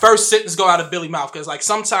the first sentence go out of Billy's mouth. Because like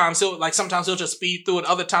sometimes he'll just speed through it.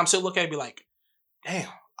 Other times he'll look at it and be like, "Damn."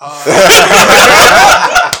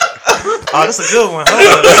 Oh, that's a good one.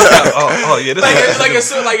 Yeah, this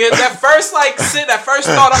that first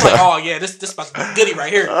thought. I'm like, oh yeah, this about to be goodie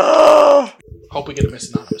right here. Hope we get a Miss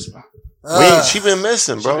Anonymous, bro. She been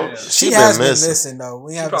missing, bro. She has been missing though.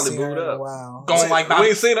 We haven't seen her in a while. Going like we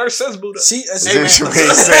ain't seen her since Buddha. She I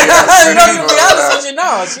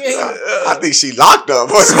think she locked up.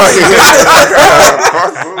 I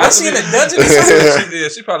see in a dungeon or something.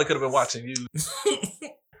 She probably could have been watching you.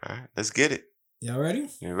 All right, let's get it. Y'all ready?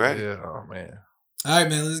 You ready? Yeah. Oh man. All right,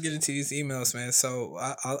 man. Let's get into these emails, man. So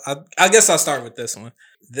I guess I'll start with this one.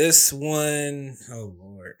 This one, oh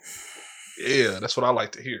Lord. Yeah, that's what I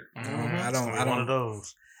like to hear. I don't. One of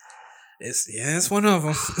those. It's one of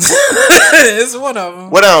them. It's one of them.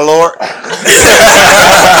 What down, Lord?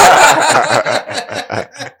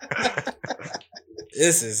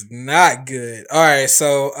 This is not good. All right,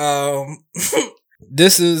 so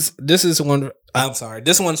this is one. I'm sorry.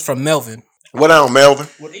 This one's from Melvin. What down, Melvin?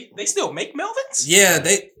 They still make Melvins? Yeah,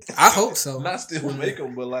 I hope so. Not still make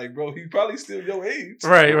them, but like, bro, he probably still your age.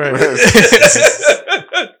 Right.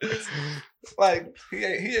 Like he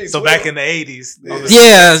ain't. So 12. back in the 80s,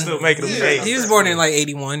 Yeah, still making them age. he was born in like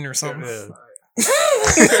 81 or something. Yeah.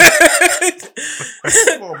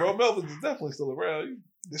 Come on, bro. Melvin is definitely still around. You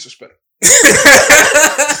disrespect.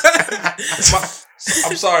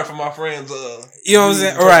 I'm sorry for my friends. You know what I'm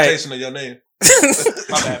saying? Right. Interpretation of your name.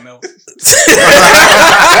 My bad, Mel.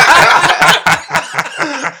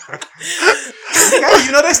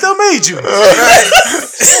 You know they still made you.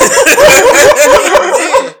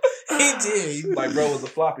 He did. Like, bro, was a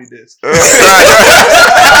floppy disk.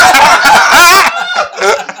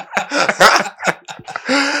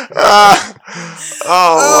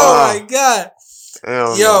 Oh my God.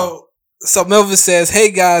 Yo, so Melvin says,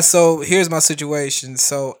 "Hey guys, so here's my situation.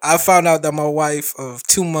 So I found out that my wife of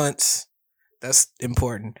 2 months, that's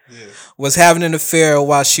important, was having an affair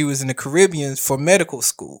while she was in the Caribbean for medical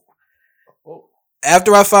school.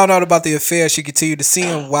 After I found out about the affair, she continued to see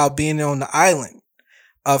him while being on the island.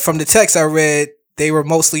 From the text I read, they were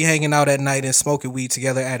mostly hanging out at night and smoking weed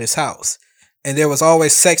together at his house. And there was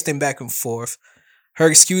always sexting back and forth. Her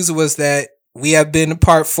excuse was that we have been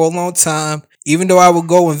apart for a long time, even though I would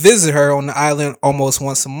go and visit her on the island almost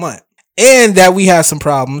once a month. And that we had some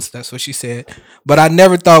problems, that's what she said. But I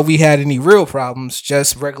never thought we had any real problems,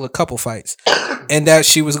 just regular couple fights. And that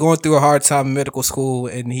she was going through a hard time in medical school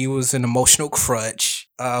and he was an emotional crutch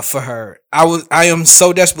for her. I am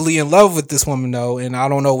so desperately in love with this woman though, and I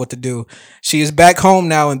don't know what to do. She is back home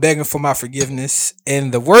now and begging for my forgiveness.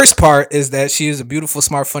 And the worst part is that she is a beautiful,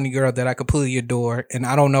 smart, funny girl that I completely adore, and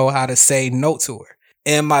I don't know how to say no to her.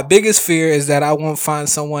 And my biggest fear is that I won't find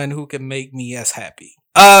someone who can make me as happy.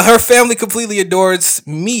 Her family completely adores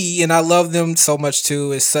me and I love them so much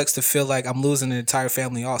too. It sucks to feel like I'm losing an entire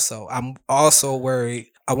family also. I'm also worried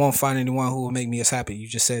I won't find anyone who will make me as happy. You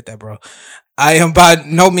just said that, bro. I am by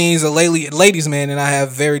no means a ladies man and I have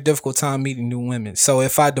a very difficult time meeting new women. So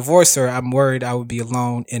if I divorce her, I'm worried I would be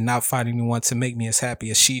alone and not find anyone to make me as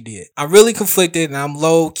happy as she did. I'm really conflicted and I'm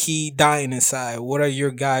low key dying inside. What are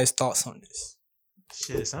your guys' thoughts on this?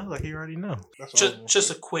 Shit, it sounds like you already know.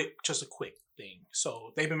 Just a quick thing.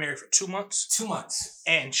 So they've been married for 2 months. 2 months.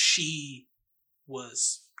 And she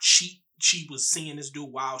was seeing this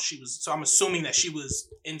dude while she was. So I'm assuming that she was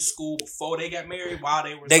in school before they got married. While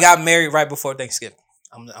they were. They got married right before Thanksgiving.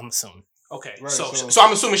 I'm assuming. Okay, Right, so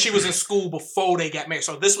I'm assuming she was in school before they got married.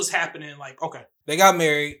 So this was happening like okay. They got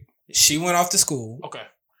married. She went off to school. Okay.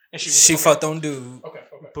 And she fucked on dude. Okay.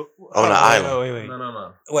 But, On the island. Wait.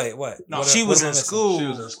 No. Wait, what? No, What- She what was am I in missing? school, She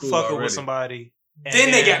was in school fucking already. with somebody. And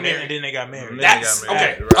Then they got married. And then they got married. Then they That's got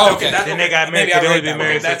married, okay. right. Oh, okay. Then they got married. Maybe I They read only that been one.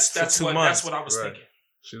 married That's for 2 months. That's what I was Right. thinking.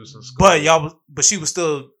 She was in school. But she was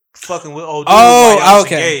still fucking with old dude. Oh, while y'all was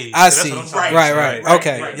okay. engaged. I So that's see. what I'm talking Right, about. right.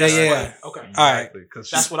 Okay. Right. Yeah, That's yeah. what- Okay. All right.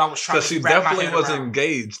 That's what I was trying Because to she wrap my definitely head was around.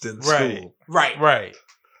 engaged in Right. school. Right.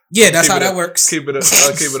 Yeah, that's Keep how it that a- works. Keep it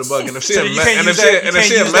a bug. And if she So in you can't use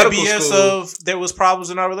medical that BS school, of there was problems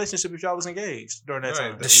in our relationship if y'all was engaged during that Right.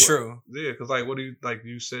 time. That's true. yeah, because like, what do you like?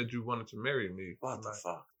 You said you wanted to marry me. What the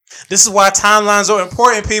fuck? This is why timelines are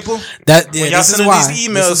important, people. That yeah, When y'all this is sending why. these This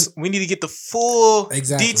emails, is- we need to get the full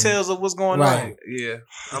Exactly. details of what's going Right. on. Yeah,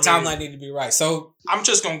 the timeline need to be right. So I'm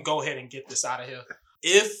just gonna go ahead and get this out of here.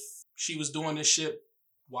 If she was doing this shit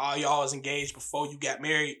while y'all was engaged before you got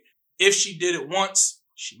married, if she did it once,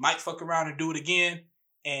 she might fuck around and do it again.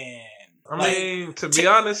 And I mean, to be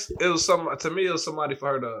honest, it was somebody for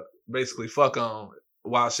her to basically fuck on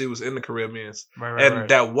while she was in the Caribbeans. Right.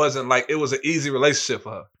 That wasn't like, it was an easy relationship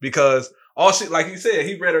for her because all she, like he said,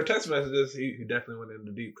 he read her text messages. He definitely went in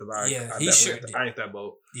the deep because I ain't that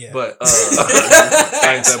bold. Yeah. But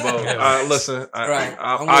I ain't that bold. Listen,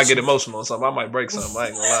 I get emotional or something. I might break something. I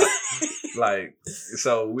ain't gonna lie. Like,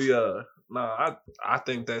 so we I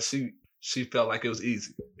think that she felt like it was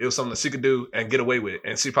easy. It was something that she could do and get away with,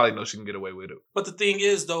 and she probably knows she can get away with it. But the thing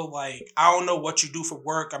is, though, like, I don't know what you do for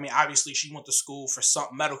work. I mean, obviously, she went to school for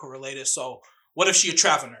something medical related. So, what if she a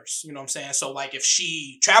travel nurse? You know what I'm saying? So, like, if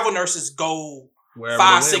travel nurses go wherever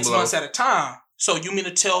 5-6 months at a time. So, you mean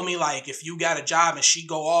to tell me, like, if you got a job and she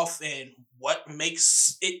go off, and what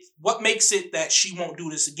makes it that she won't do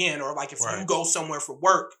this again? Or, like, if you go somewhere for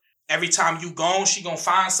work, every time you gone, she gonna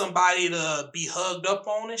find somebody to be hugged up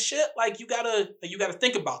on and shit. Like, you gotta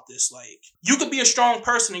think about this. Like, you could be a strong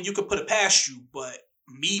person and you could put it past you, but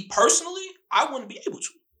me personally, I wouldn't be able to.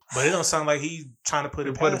 But it don't sound like he's trying to put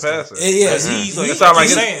it past her. Yeah, it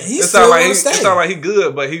sound like he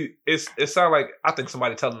good, but it sound like I think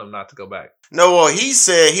somebody telling him not to go back. No, well, he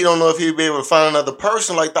said he don't know if he'd be able to find another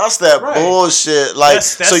person. Like, that's that bullshit. Like,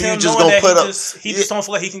 that's so you just gonna put up? He just don't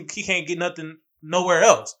feel like he can't get nothing nowhere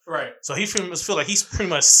else. Right. So he pretty much feel like he's pretty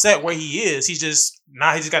much set where he is. He just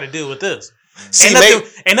got to deal with this. See,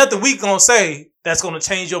 ain't nothing we gonna say that's gonna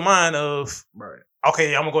change your mind of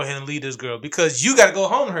okay, I'm gonna go ahead and leave this girl because you got to go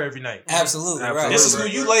home to her every night. Absolutely. Right. This is who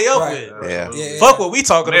you lay up with. Yeah. Fuck what we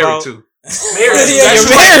talking about. Too. You're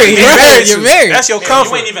married. That's your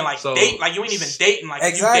comfort. You ain't even date. Like, you ain't even dating. Like,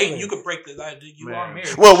 if you dating, you could break the. You are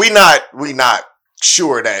married. Well, we not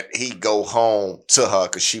sure that he go home to her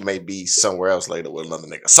because she may be somewhere else later with another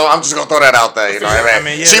nigga. So I'm just gonna throw that out there. You know what I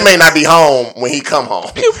mean? She may not be home when he come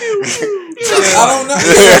home. I don't know.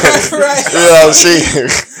 Right.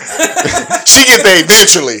 She get there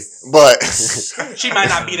eventually, but she might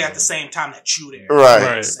not be there at the same time that you there.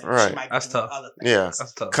 Right. She might That's tough. Yeah,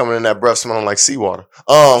 that's tough. Coming in that breath smelling like seawater.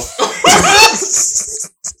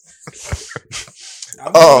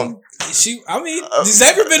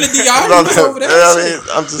 Xavier been to DR over there.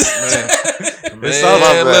 I'm just listen.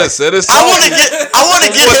 I want to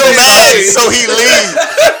get him mad so he leaves.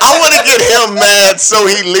 I want to get him mad so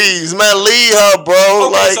he leaves. Man, leave her, bro.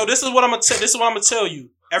 Okay, like, so this is what I'm gonna tell you.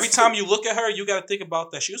 Every time you look at her, you got to think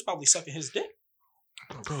about that she was probably sucking his dick.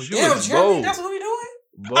 Bro, Damn, Jeremy, that's what we doing.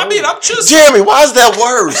 I mean, I'm just Jeremy. Why is that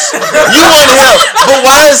worse? You and him, but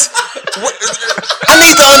why is? I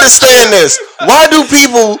need to understand this. Why do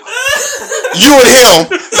people, you and him,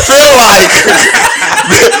 feel like,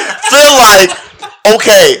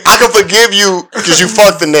 okay, I can forgive you because you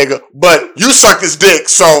fucked the nigga, but you sucked his dick,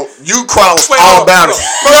 so you crossed all boundaries.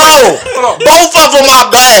 Bro, both of them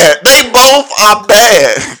are bad. They both are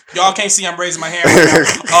bad. Y'all can't see I'm raising my hand right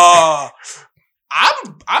now.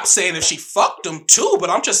 I'm saying if she fucked him too, but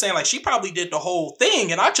I'm just saying like she probably did the whole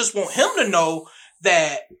thing, and I just want him to know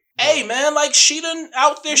that, hey man, like she done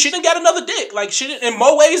got another dick, like she done in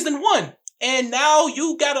more ways than one, and now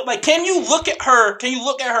you gotta like, can you look at her in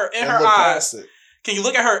her eyes? Can you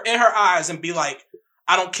look at her in her eyes and be like,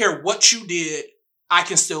 I don't care what you did, I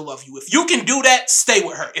can still love you. If you can do that, stay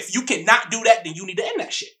with her. If you cannot do that, then you need to end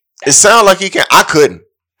that shit. It sounds like he can. I couldn't.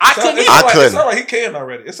 I couldn't. It sounds like he can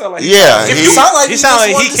already. It sounds like he can. He sounds like he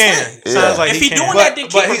can. Sounds like if he doing that, then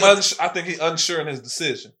keep him. I think he's unsure in his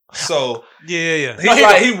decision. So yeah.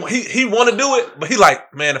 He want to do it, but he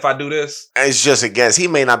like, man, if I do this, it's just a guess. He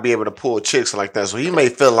may not be able to pull chicks like that, so he may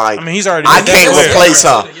feel like, I mean, he's already. I can't replace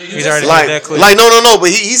her. He's already like that clear. Like no. But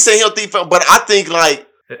he's saying he'll think. But I think like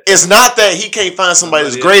it's not that he can't find somebody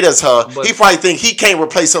as great as her. He probably think he can't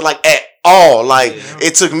replace her like at all. Like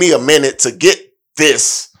it took me a minute to get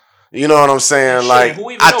this. You know what I'm saying? Like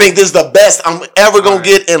I think this is the best I'm ever gonna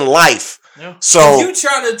get in life. Yeah. So if you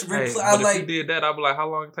trying to if he did that, I'd be like, how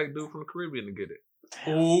long it take dude from the Caribbean to get it?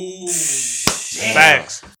 Ooh,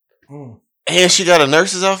 facts. And she got a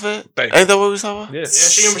nurse's outfit. Ain't that what we was talking about? Yeah,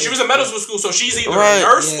 she was in medical school, so she's either a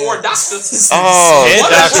nurse or a doctor.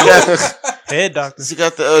 Head doctor. She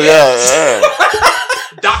got the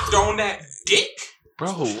doctor on that dick,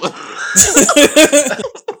 bro.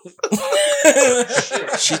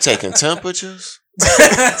 She taking temperatures.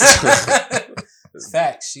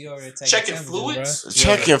 Facts. She already taking checking fluids. Bro.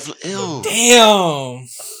 Checking ew. Damn.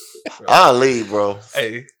 I'll leave, bro.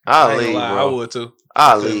 Hey, I'll leave, bro. I would too.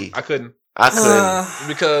 I'll leave. I couldn't.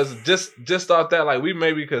 Because just thought that like we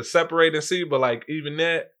maybe could separate and see, but like even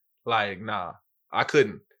that, like nah, I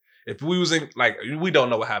couldn't. If we was in like we don't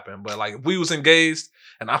know what happened, but like if we was engaged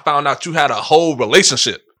and I found out you had a whole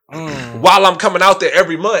relationship. While I'm coming out there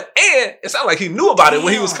every month, and it sounded like he knew about it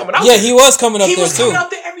when he was coming out. Yeah, there. he was coming up there too. Coming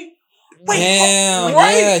out there every. Wait, Damn,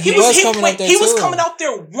 right? yeah, he was coming out there He was too. coming out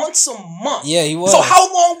there once a month. Yeah, he was. So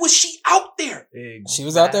how long was she out there? She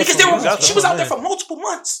was out there Because she was out there for multiple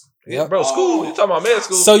months. Yep. Bro, school. You talking about med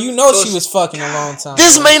school? So you know she was fucking a long time.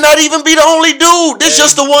 This may not even be the only dude. This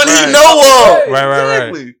just the one he know of.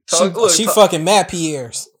 Right. She fucking Matt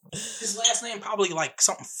Pierre's. His last name probably like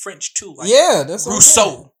something French too. Like Yeah, that's what I'm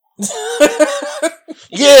Rousseau.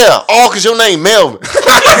 Yeah, all because your name Melvin.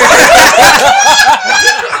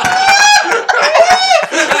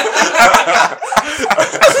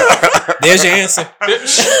 There's your answer.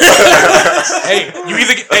 Hey, you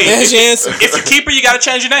either get, hey, There's your answer. if you keep her, you gotta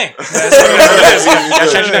change your name. That's what it is. You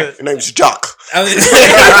gotta change your name. Your name's Jock. I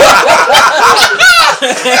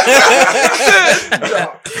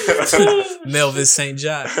mean, Melvin St.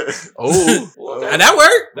 John. Oh, And that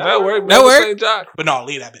worked. that worked. That worked. St. John. But no,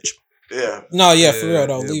 leave that bitch. Yeah. No, yeah, for Yeah, real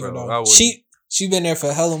though. yeah, Leave her bro, I though. wouldn't. She been there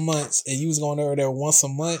for hella months, and you was going over there once a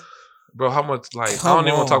month. Bro, how much? Like, I Come don't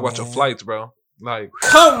even want to talk on, about your man. flights, bro. Like,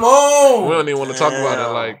 Come we on, don't even want to talk about it.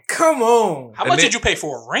 Like, come on. How And much then- did you pay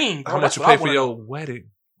for a ring? Bro? how much That's you what I pay for wanna your know. wedding?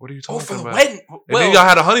 What are you Oh, talking for the about? wedding? And Well, then y'all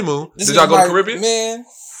had a honeymoon. This Did y'all nigga go to like, Caribbean? man?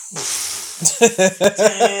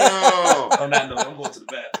 Damn. On that note, I'm going to the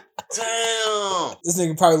bathroom. Damn. This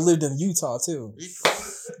nigga probably lived in Utah too.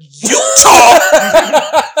 Utah.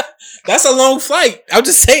 That's a long flight. I'm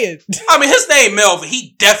just saying. I mean, his name Melvin.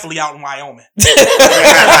 He definitely out in Wyoming. He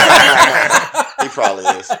probably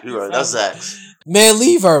is. You're right. That's Zach's. Man,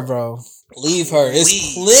 leave her, bro. Leave her. There's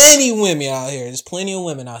Please. plenty women out here. There's plenty of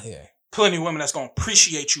women out here. Plenty of women that's gonna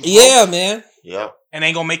appreciate you. Bro, Yeah, man. Yep. and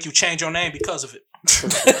ain't gonna make you change your name because of it.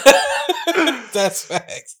 That's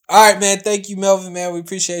facts. All right, man. Thank you, Melvin, man. We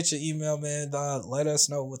appreciate your email, man. Let us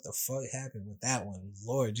know what the fuck happened with that one.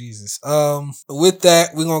 Lord Jesus. With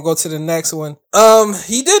that, we're gonna go to the next one.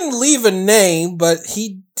 He didn't leave a name, but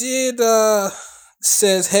he did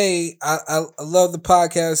says, hey, I love the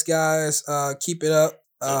podcast, guys. Keep it up.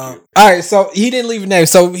 All right, so he didn't leave a name.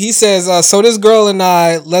 So he says, so this girl and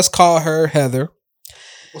I, let's call her Heather.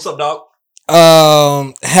 What's up, dog?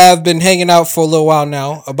 Have been hanging out for a little while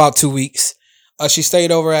now, about 2 weeks. She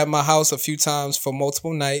stayed over at my house a few times for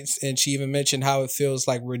multiple nights, and she even mentioned how it feels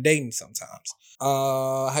like we're dating sometimes.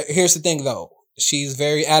 Here's the thing though. She's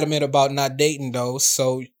very adamant about not dating though,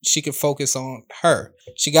 so she can focus on her.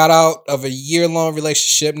 She got out of a year-long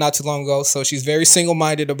relationship not too long ago, so she's very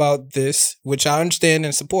single-minded about this, which I understand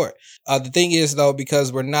and support. The thing is though,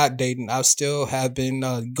 because we're not dating, I still have been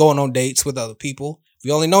going on dates with other people. We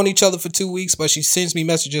only known each other for 2 weeks, but she sends me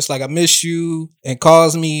messages like, I miss you, and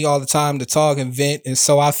calls me all the time to talk and vent. And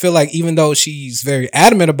so I feel like even though she's very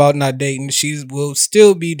adamant about not dating, she will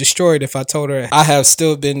still be destroyed if I told her I have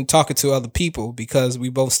still been talking to other people because we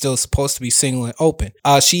both still supposed to be single and open.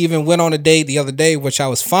 She even went on a date the other day, which I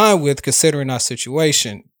was fine with considering our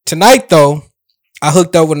situation. Tonight though, I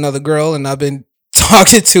hooked up with another girl and I've been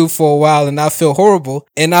talking to for a while and I feel horrible.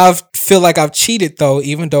 And I feel like I've cheated though,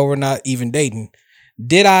 even though we're not even dating.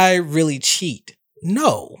 Did I really cheat?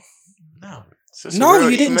 No. No,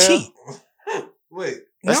 you didn't cheat. Wait.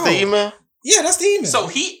 That's No. the email? Yeah, that's the email. So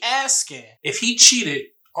he asking if he cheated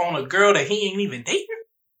on a girl that he ain't even dating.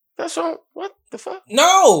 That's on. What the fuck?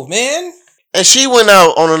 No, man. And she went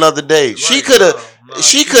out on another date. She could have.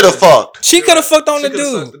 She could have fucked. She could have fucked on the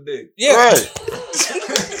dude. Yeah. Right.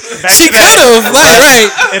 She could have. Right.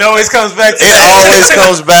 It always comes back to It always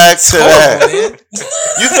comes back to that. Man.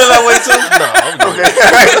 You feel that way too? No.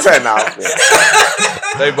 Okay. No.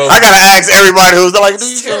 They both. I gotta ask everybody who's like, do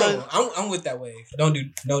you feel like? Terrible. I'm with that wave. Don't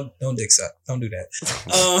dick suck. Don't do that.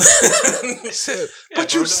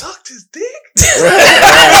 But you sucked his dick.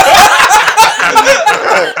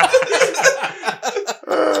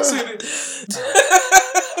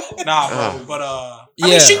 Nah, bro. But I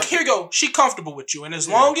Yeah. mean, here you go. She comfortable with you, and as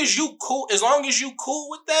long as you cool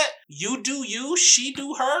with that, you do you, she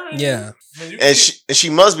do her. And Yeah. And she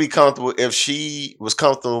must be comfortable if she was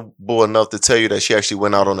comfortable enough to tell you that she actually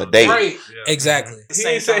went out on a date. Right. Exactly. He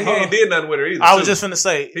ain't say he ain't did nothing with her either. I was too. just finna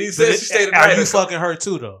say. He said she stayed the Are night. you fucking her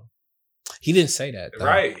too, though? He didn't say that. Though.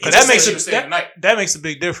 Right. But that makes that makes a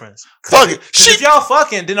big difference. Fuck it. Because if y'all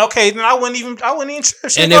fucking, then okay, then I wouldn't even trip.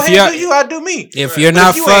 And Go if ahead y'all- and do you, I do me. If you're But not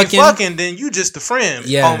if you fucking, ain't fucking, then you just a friend,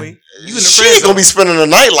 Yeah. homie. You in the She friend ain't gonna be zone. spending the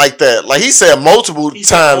night like that. Like he said multiple He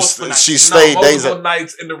said times multiple nights. she stayed days. multiple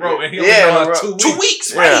nights in the row, and he only Yeah, know bro. her 2 weeks. 2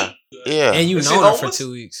 weeks, Yeah. right? Yeah. and you Is she known her for homeless?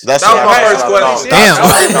 2 weeks. That's That was what my I first thought. question. Damn.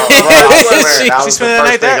 She spending the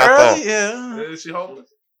night that early? Yeah. Is she homeless?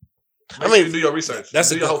 I mean, do your research. That's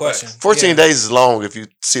do a your good whole question. facts. 14 Yeah. days is long if you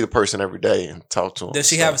see the person every day and talk to them. Does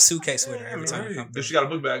she So- have a suitcase with her every time you come Does through? she got a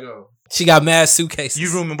book bag on? She got mad suitcases. You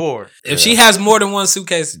room and board. If she has more than one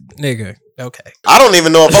suitcase, nigga, Okay. I don't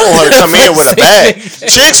even know if I want her to come in with a bag.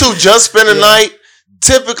 Chicks who just spend a night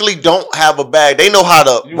typically don't have a bag. They know how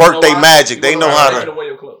to work their magic. They know how to. Wear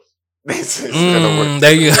your clothes.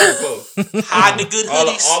 There you go. Hide the good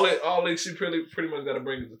hoodies. All she pretty much got to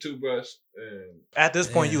bring is a toothbrush. And At this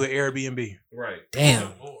point, you an Airbnb. right.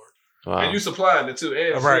 Damn. Wow. And you supplying it too,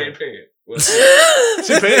 and Right. she ain't paying. Well, she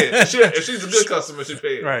paying. If she's a good customer, she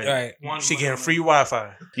paying. Right. Right. She getting free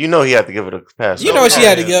Wi-Fi. You know he had to give it a pass. You know she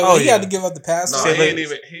had to give. Oh, he yeah. had to give up the pass. No, Say he ain't look.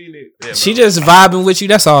 even. He ain't even. Yeah, She bro. just vibing with you.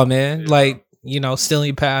 That's all, man. Yeah. Like, you know, stealing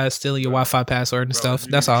your pass, stealing your Wi-Fi password and Bro, stuff.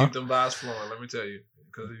 you That's can all. Keep them vibes flowing. Let me tell you,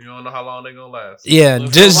 because you don't know how long they gonna last. Yeah,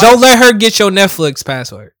 Live just your don't let her get your Netflix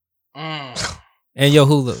password Mm. and your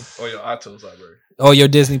Hulu Or your iTunes library. or your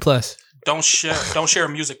Disney Plus. Don't share a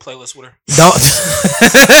music playlist with her. Don't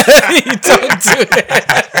you don't do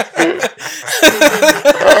that.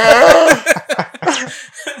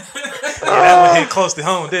 That one hit close to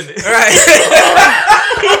home, didn't it? Right.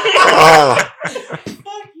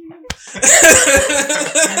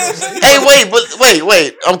 Hey,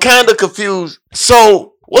 wait. I'm kind of confused.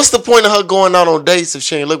 So, what's the point of her going out on dates if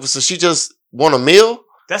she ain't looking? So she just want a meal?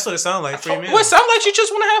 That's what it sounds like. Free meal. Well, it sounds like she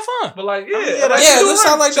just want to have fun. But like, yeah, yeah, that's- Yeah, do that her.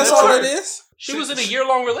 sound like that's Do all her. it is. She was in a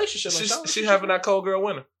year-long relationship. Like, she having that cold girl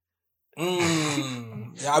winter. I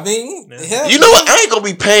mean, Yeah. hell, You know what? I ain't gonna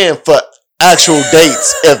be paying for actual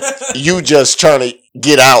dates if you just trying to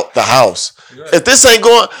get out the house. If this ain't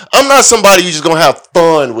going, I'm not somebody you just gonna have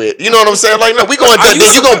fun with. You know what I'm saying? Like, no, we going to,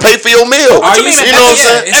 then you gonna pay for your meal. What you mean? You know what I'm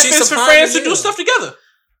saying? Is she F is for supplying friends to you? do stuff together.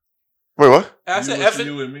 Wait, what? I said You F. with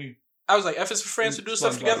you and me. I was like, F is for friends to do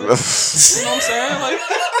stuff SpongeBob. together. You know what I'm saying? Like,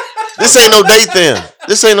 This ain't no date then.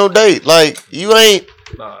 This ain't no date. Like, you ain't.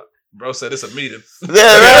 Nah, bro said it's a meeting. Yeah.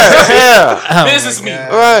 Oh my business meeting.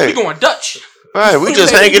 God. We Right. going Dutch. Right. We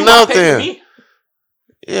just You hanging wanna out pay for there. me?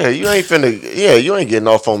 Yeah, you ain't finna. Yeah, you ain't getting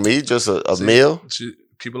off on me. Just a See, meal.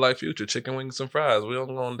 Keep it like Future. Chicken wings and fries. We don't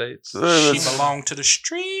go on dates. She belonged to the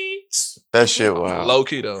streets. That shit. Wow. Low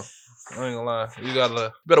key though. I ain't gonna lie. You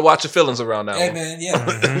better watch your feelings around that Hey one. man,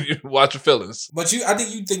 yeah. Watch your feelings. But I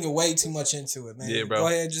think you thinking way too much into it, man. Yeah, bro. Go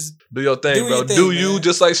ahead, just Do your thing, Do bro. your thing, Do you man.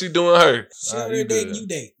 just like she doing her. she Ah, over you there dating, good. you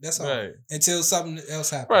date. That's all. Right. Until something else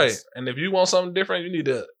happens. Right. And if you want something different, you need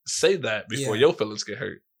to say that before Yeah. your feelings get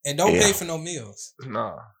hurt. And don't Yeah. pay for no meals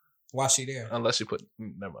Nah. while she there. Unless you put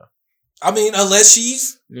never mind. I mean, unless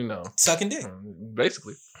she's You know. sucking dick.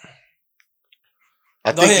 Basically.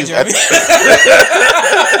 I Go think ahead, you. Jeremy.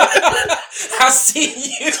 I see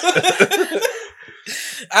you.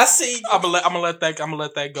 I see you. I'm gonna let that go. I'm gonna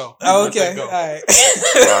let that go. Okay. All right.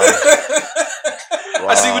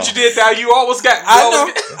 I see what you did there. You always got.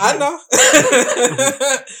 I know.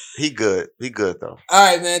 He good. He good though. All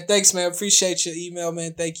right, man. Thanks, man. Appreciate your email,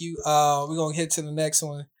 man. Thank you. We're gonna hit to the next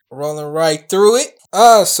one. Rolling right through it.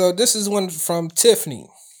 So this is one from Tiffany.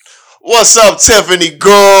 What's up, Tiffany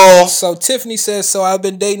girl? So Tiffany says, so I've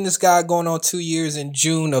been dating this guy going on 2 years in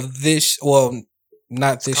June of this. Well,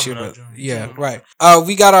 not this year, coming up but June. yeah, June. right.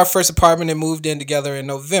 We got our first apartment and moved in together in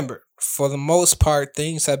November. For the most part,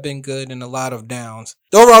 things have been good and a lot of downs.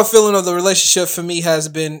 The overall feeling of the relationship for me has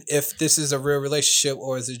been if this is a real relationship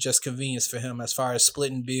or is it just convenience for him as far as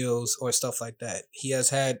splitting bills or stuff like that. He has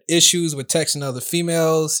had issues with texting other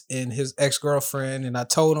females and his ex-girlfriend, and I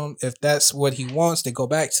told him if that's what he wants, then go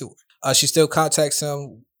back to her. She still contacts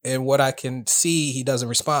him, and what I can see, he doesn't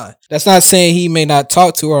respond. That's not saying he may not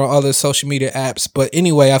talk to her on other social media apps, but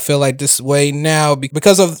anyway, I feel like this way now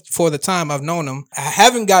because of for the time I've known him, I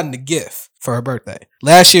haven't gotten a gift for her birthday.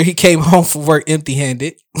 Last year, he came home from work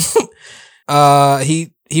empty-handed.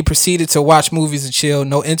 He proceeded to watch movies and chill.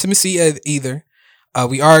 No intimacy either.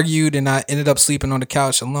 We argued, and I ended up sleeping on the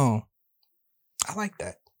couch alone. I like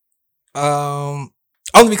that.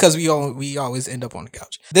 Only because we always end up on the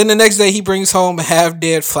couch. Then the next day he brings home half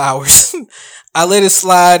dead flowers. I let it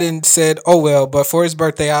slide and said, oh well, but for his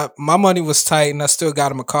birthday, my money was tight and I still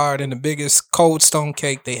got him a card and the biggest Cold Stone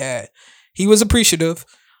cake they had. He was appreciative.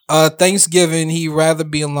 Thanksgiving, he'd rather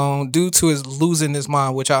be alone due to his losing his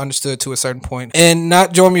mind, which I understood to a certain point, and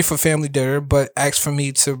not join me for family dinner, but asked for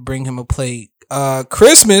me to bring him a plate.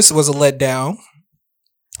 Christmas was a letdown.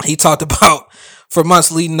 He talked about for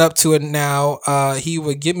months leading up to it now, he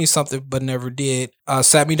would get me something, but never did.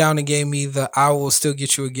 Sat me down and gave me I will still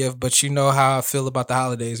get you a gift, but you know how I feel about the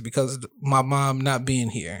holidays because of my mom not being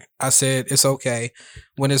here. I said, it's okay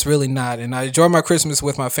when it's really not. And I enjoy my Christmas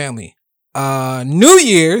with my family. New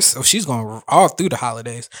Year's, she's going all through the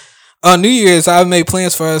holidays. New Year's, I made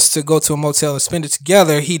plans for us to go to a motel and spend it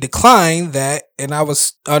together. He declined that, and I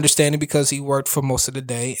was understanding because he worked for most of the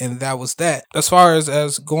day, and that was that. As far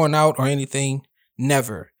as going out or anything,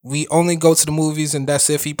 Never. We only go to the movies, and that's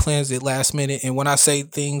if he plans it last minute. And when I say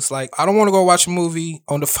things like, I don't want to go watch a movie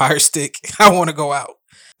on the Fire Stick, I want to go out.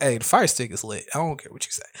 Hey, the Fire Stick is lit. I don't care what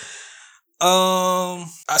you say. I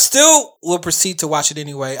still will proceed to watch it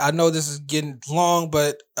anyway. I know this is getting long,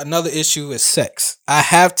 but another issue is sex. I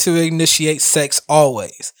have to initiate sex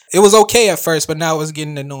always. It was okay at first, but now it's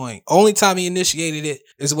getting annoying. Only time he initiated it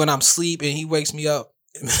is when I'm asleep and he wakes me up,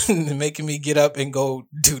 making me get up and go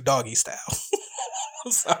do doggy style.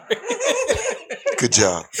 I'm sorry. Good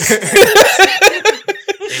job.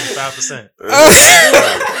 85%.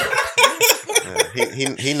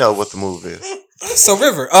 He know what the move is. So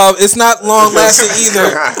River, it's not long lasting either.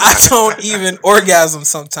 I don't even orgasm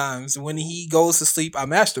sometimes. When he goes to sleep, I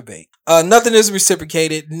masturbate. Nothing is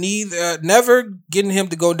reciprocated. Never getting him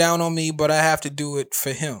to go down on me, but I have to do it for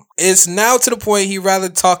him. It's now to the point he rather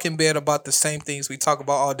talk in bed about the same things we talk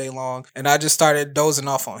about all day long, and I just started dozing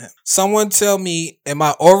off on him. Someone tell me, am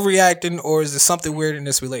I overreacting or is there something weird in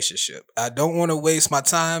this relationship? I don't want to waste my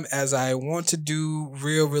time as I want to do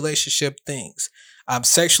real relationship things. I'm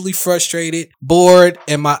sexually frustrated, bored,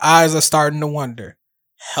 and my eyes are starting to wonder.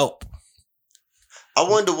 Help. I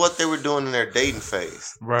wonder what they were doing in their dating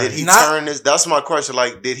phase. Right. Did he turn this? That's my question.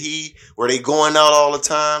 Like, were they going out all the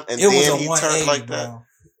time and then he turned like that? Bro.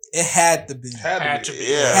 It had to be. Had to be.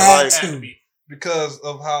 Yeah, Had like, to. Because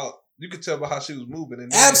of how you could tell by how she was moving.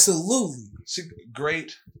 And Absolutely.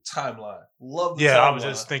 Great timeline. Love the Yeah, timeline. I was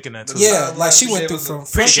just thinking that too. Yeah, like she went through from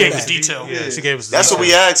Appreciate front the to back. detail. Yeah, she gave us. That's what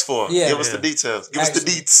we asked for. Yeah. Give us the details. Give us the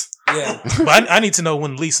deets. Yeah. But I need to know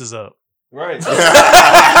when the lease is up. Right.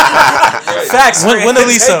 Facts. When the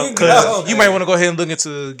lease There up, you because go. you might want to go ahead and look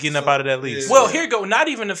into getting up out of that lease. Well, here you go. Not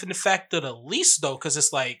even if in the fact of the lease though, because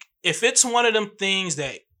it's like if it's one of them things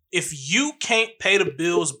that if you can't pay the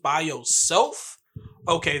bills by yourself,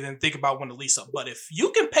 okay, then think about when the lease up. But if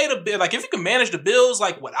you can pay the bill, like if you can manage the bills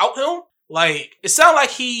like without him, like it sounds like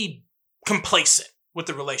he complacent with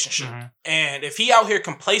the relationship. Mm-hmm. And if he out here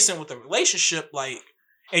complacent with the relationship, like,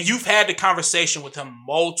 and you've had the conversation with him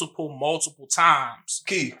multiple times.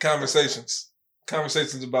 Key conversations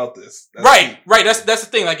about this. That's Right. key. That's the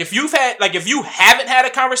thing. Like if you haven't had a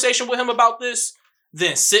conversation with him about this,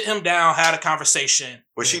 then sit him down, had a conversation.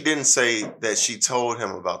 But she didn't say that she told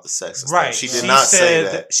him about the sex. And Right. Stuff. She did not say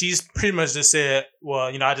that. She's pretty much just said, well,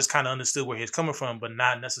 I just kind of understood where he's coming from, but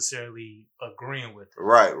not necessarily agreeing with it.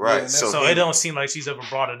 Right. Yeah, So it don't seem like she's ever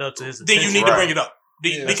brought it up to his attention. Then you need to bring it up.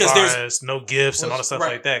 Because there's no gifts and all the stuff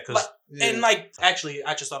like that. Cause and like actually,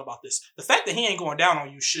 I just thought about this. The fact that he ain't going down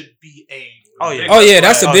on you should be a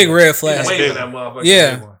That's a big red flag. That's big. That motherfucker.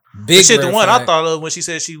 Yeah. Big shit, the red one flag. I thought of when she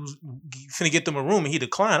said she was finna get them a room and he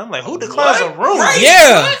declined. I'm like, who declines a room? Right.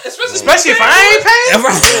 Yeah. Especially if I ain't paying. My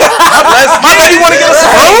lady want to get us a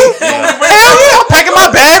room? Hell yeah, I'm packing my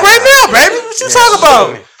bag right now, baby. What you talking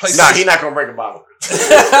about? Nah, he's not gonna break a bottle.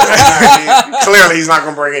 Clearly, he's not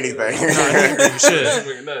gonna bring anything. You Didn't should.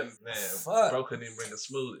 bring nothing. Man, Fuck. bro couldn't even bring a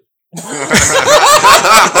smoothie.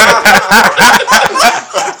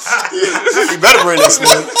 You better bring this one.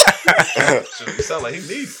 It sound like he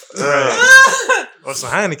needs. Or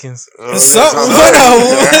some Heinekens. Well,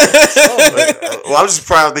 I'm just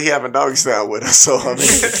proud that he having doggy style with us. So I mean,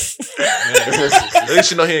 At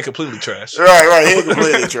least you know he ain't completely trash. right. He ain't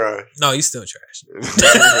completely trash. No, he's still trash.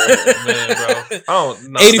 Man, bro. I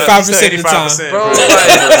don't know. 85% of the time. Bro,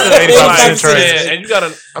 like, 85% trash. and you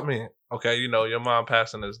gotta, I mean, okay, your mom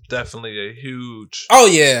passing is definitely a huge. Oh,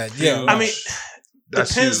 yeah. Yeah. I mean,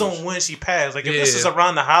 That's depends huge. on when she passed. Like if this is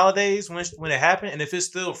around the holidays when it happened, and if it's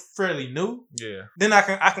still fairly new, Yeah. then I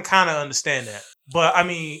can kind of understand that. But I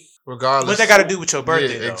mean, Regardless. what that got to do with your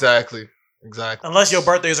birthday? Yeah, though? exactly. Unless your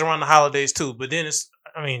birthday is around the holidays too. But then it's,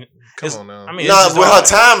 I mean, Come it's, on now. I mean, No, it's just with her all-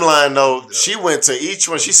 timeline though, she went to each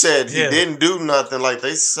one. She said he Yeah. didn't do nothing. Like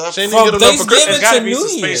they sucked. She didn't From get enough for Christmas. Thanksgiving gotta to be New some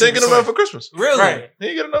She space. Year's. didn't get enough for Christmas. Really? Right. He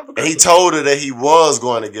didn't get enough for And he Christmas. told her that he was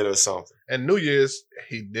going to get her something. And New Year's,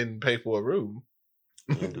 he didn't pay for a room.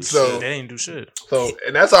 He didn't do So- shit. They ain't do shit. So,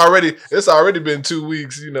 and it's already been 2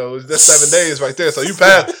 weeks. That's 7 days right there. So you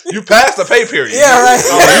passed the pay period. Yeah, right.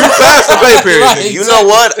 You passed the pay period. Right. You know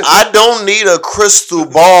what? I don't need a crystal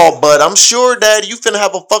ball, but I'm sure, Dad, you finna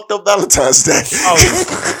have a fucked up Valentine's Day. Oh,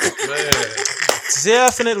 Man,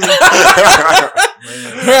 definitely.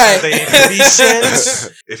 Right. They ain't be shit.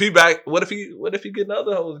 if he back, what if he getting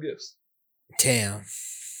other hoes gifts? Damn.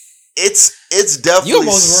 It's definitely You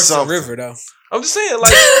almost worse than something. River, though. I'm just saying,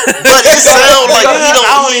 like, But it sounds like I he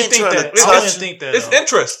don't ain't even think trying that. to I don't touch. even think that. it's though.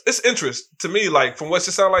 interest. It's interest to me. Like from what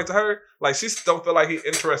she sound like to her, like she don't feel like he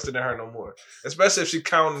interested in her no more. Especially if she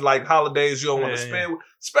counting like holidays you don't want to Yeah, spend.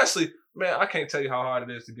 Especially man, I can't tell you how hard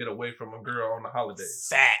it is to get away from a girl on the holidays.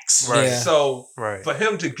 Facts. Right. Yeah. So Right. for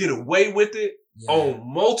him to get away with it on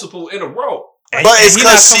multiple in a row. And But it's he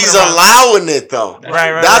not because coming she's around. allowing it though.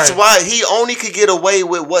 Right. That's why he only could get away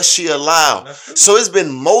with what she allowed. That's true. So it's been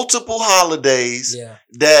multiple holidays Yeah.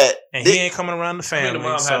 that And he ain't coming around the I mean, family. the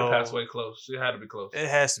mom had so to pass away close. She had to be close. it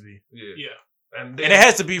has to be. Yeah. Yeah. And And it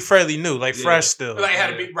has to be fairly new, like Yeah. fresh still. Like, it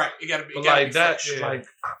had to be right. It got to be. but It gotta like be that, fresh. like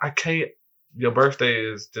I can't. Your birthday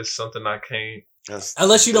is just something I can't.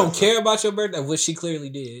 Unless you don't care about your birthday, which she clearly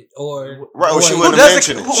did, or Right, well, she or- wouldn't doesn't-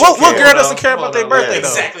 mention it. what She girl cared. doesn't care about their birthday, Yeah, though?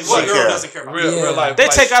 Exactly. She What girl cared. doesn't care about Real, Yeah. real life. They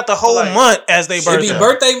like, take out the whole like- month as they It be birthday.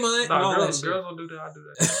 birthday month. and Nah, all girls, that girls don't do that. I do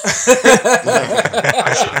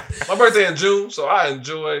that. shit. My birthday in June, so I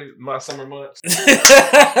enjoy my summer months. Me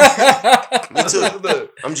too.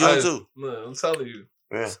 Look, I'm June too. Look, I'm telling you.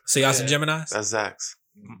 Yeah, So y'all some Geminis? that's Zach's.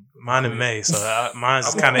 Mine in May, so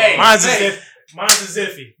mine's I'm kind of May. mine's May. is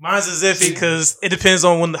iffy. Mine's is iffy because it depends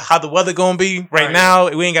on how the weather gonna be. Right Right. now,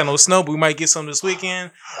 we ain't got no snow, but we might get some this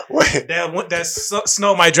weekend. Wait, That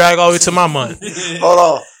snow might drag all the way to my month. hold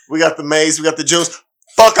on. We got the Mays, we got the Junes.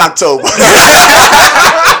 Fuck October.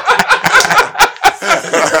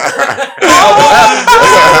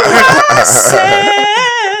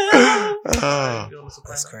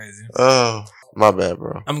 That's crazy. Oh, my bad,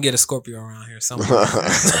 bro. I'm gonna get a Scorpio around here somewhere.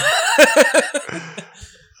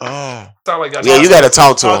 Oh. Sound like y'all Yeah, you got to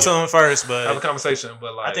talk to Talk him. to him first, have a but conversation,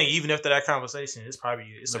 but like I think even after that conversation, it's a man,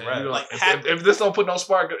 wrap. you don't- Like, if this don't put no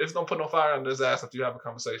spark, if it don't put no fire under his ass after you have a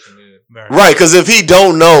conversation, then Right, because if he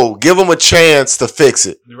don't know, give him a chance to fix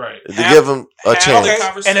it. you're right. To give him a chance.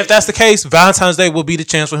 Okay. And if that's the case, Valentine's Day will be the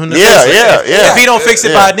chance for him to Yeah, fix it. yeah. If he don't fix it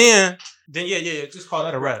Yeah. by then yeah, just call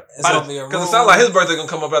that a wrap. It's gonna be a Because it room. sounds like his birthday gonna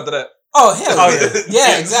come up after that. Oh hell Oh, yeah. yeah.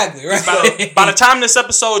 Yeah, exactly. Right. By the time this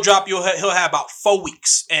episode drop, he'll have about 4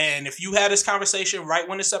 weeks. And if you had this conversation right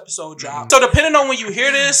when this episode dropped, so depending on when you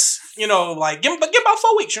hear this, give him about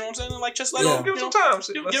 4 weeks. You know what I'm saying? Like just let him Give him some time.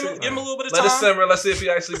 See, Give let's him see. a little bit of Let it time. simmer. Let's see if he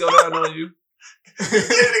actually go down on you.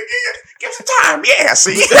 Give some time. Yeah,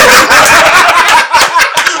 see.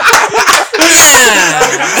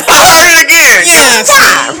 I heard it again.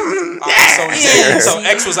 Yeah. So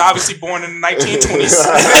X was obviously born in the 1920s.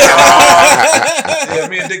 Yeah,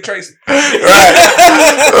 me and Dick Tracy. Right.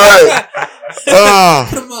 Oh.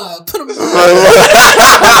 Put him up. Put him up.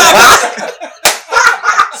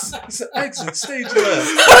 Exit stage left.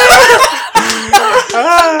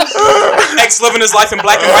 X living his life in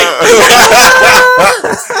black and white.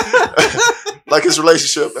 Like his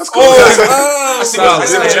relationship. That's cool. Oh, Solid.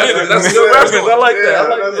 That's a good reference. I like that. Yeah, I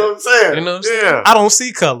like that's that. what I'm saying. You know what I'm saying? Yeah. I don't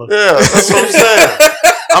see color. Yeah, that's what I'm saying.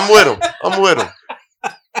 I'm with him.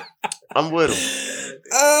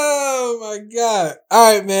 Oh my god!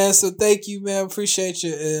 All right, man. So thank you, man. Appreciate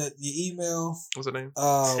your email. What's her name?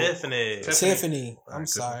 Tiffany. Tiffany. I'm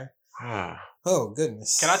sorry. Oh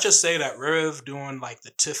goodness. Can I just say that Riv doing like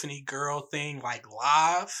the Tiffany girl thing like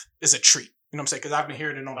live is a treat. You know what I'm saying? Because I've been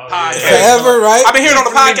hearing it on the podcast. Forever, right? I've been hearing it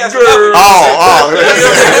on the podcast. Oh.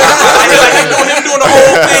 Like him doing the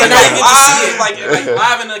whole thing, like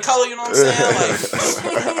live in the color. You know what I'm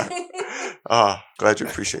saying? Like, Glad you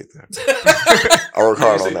appreciate that. I work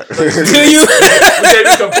hard on that. Do you? We gave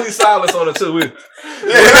you complete silence on it too. like,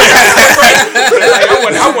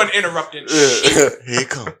 I wasn't interrupting. Here it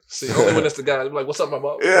comes. See, only when it's the guy. Like, what's up, my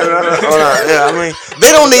mom? Yeah, yeah. I mean,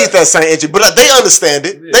 they don't need that same energy, but they understand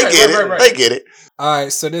it. They get it. Right. They get it. All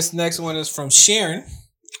right. So this next one is from Sharon.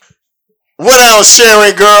 What else,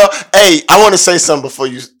 Sharon, girl? Hey, I want to say something before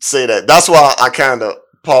you say that. That's why I kind of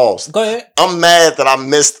paused. Go ahead. I'm mad that I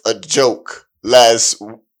missed a joke last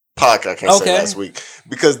podcast. I can't say last week.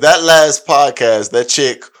 Because that last podcast, that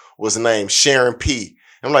chick was named Sharon P.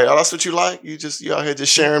 I'm like, oh, that's what you like? You out here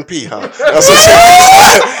just Sharon P, huh? That's what she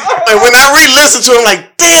And when I re-listened to it, I'm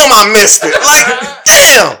like, damn, I missed it. Like,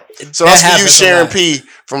 damn. So that's for you, Sharon P.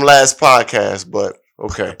 from last podcast, but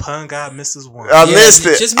okay. Pun God misses one. I missed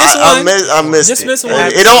it. Just miss one. I missed Just it. miss one.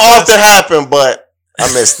 It don't often happen, but I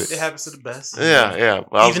missed It it. happens to the best. Yeah.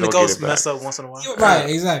 Well, Even the ghosts mess up once in a while. Right.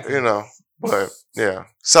 Exactly. You know, but yeah.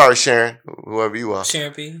 Sorry, Sharon, whoever you are.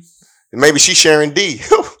 Sharon P. Maybe she's Sharon D.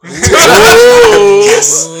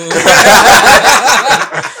 Yes.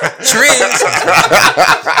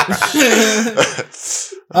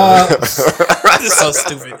 This is so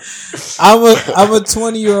stupid. I'm a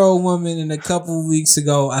 20-year-old woman, and a couple of weeks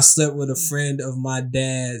ago, I slept with a friend of my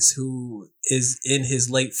dad's who is in his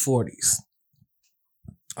late 40s.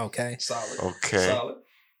 Okay. Solid. Okay.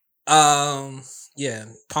 Solid. Yeah,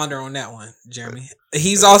 ponder on that one, Jeremy.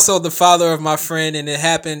 He's also the father of my friend, and it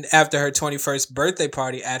happened after her 21st birthday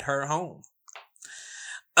party at her home.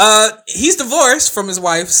 He's divorced from his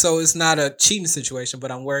wife, so it's not a cheating situation,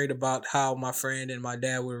 but I'm worried about how my friend and my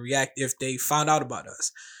dad would react if they found out about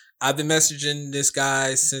us. I've been messaging this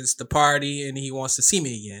guy since the party and he wants to see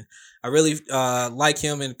me again. I really like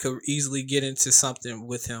him and could easily get into something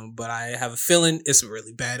with him, but I have a feeling it's a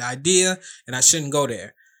really bad idea and I shouldn't go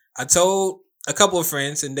there. I told a couple of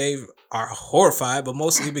friends and they are horrified, but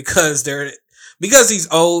mostly because he's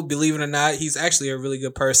old, believe it or not, he's actually a really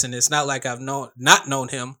good person. It's not like I've not known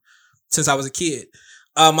him since I was a kid.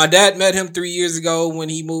 My dad met him 3 years ago when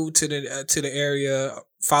he moved to the area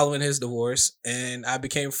following his divorce, and I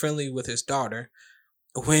became friendly with his daughter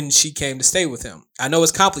when she came to stay with him. I know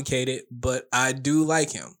it's complicated, but I do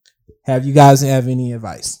like him. Have you guys have any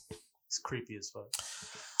advice? It's creepy as fuck.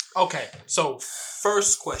 Okay, so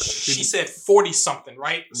first question. She said 40 something,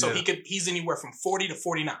 right? So he's anywhere from 40 to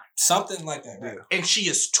 49. Something like that, right? And she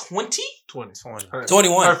is 20? 20.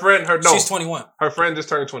 21. Her friend, she's 21. Her friend just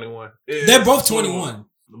turned 21. They're both 21.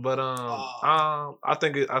 But I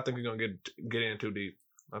think you're gonna get in too deep.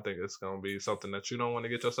 I think it's gonna be something that you don't want to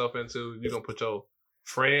get yourself into. You're gonna put your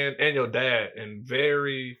friend and your dad in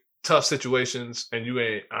very tough situations, and you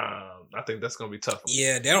ain't. I think that's gonna be tough.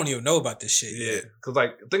 Yeah, they don't even know about this shit. Yeah, because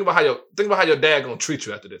like think about how your dad gonna treat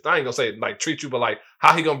you after this. I ain't gonna say like treat you, but like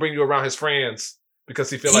how he gonna bring you around his friends because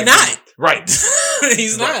he feel like not right.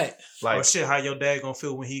 He's not. Like oh shit, how your dad gonna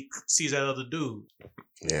feel when he sees that other dude?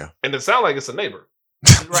 Yeah, and it sounds like it's a neighbor.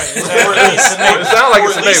 Right. Or at least, a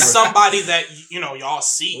neighbor. Somebody that y'all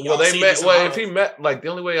see. Well, they met. Well, if he met, like the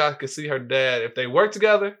only way I could see her dad if they work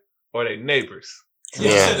together or they neighbors.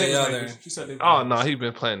 Yeah. She said they Oh no, he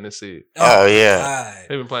been planting this seed. Oh yeah.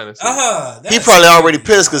 He been planting this seed. He probably already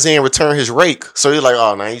pissed because he didn't return his rake. So he's like,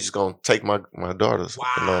 oh, now he's just gonna take my daughter's. Wow.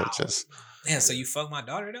 You know, just. Damn, so you fuck my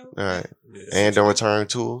daughter though? All right. Yeah. And don't return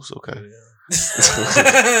tools. Okay. Yeah.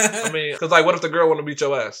 I mean, because like, what if the girl want to beat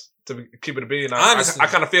your ass? To keep it a bean, I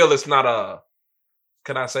kind of feel it's not a.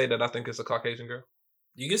 Can I say that I think it's a Caucasian girl?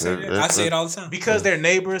 You can say that. I say it all the time. Because they're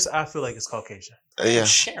neighbors, I feel like it's Caucasian. Yeah.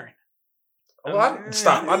 Sharon. Well,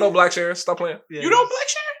 stop. I know Black Sharon. Stop playing. Yeah. You know Black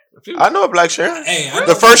Sharon? I know a Black Sharon. Hey,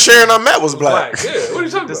 the first Sharon I met was black. Yeah. What are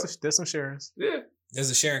you talking about? There's some Sharons. Yeah. There's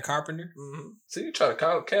a Sharon Carpenter. Mm-hmm. See, you try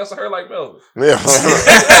to cancel her like Melvin. Yeah.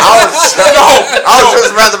 I was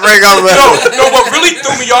just about to bring up Melvin. No, what really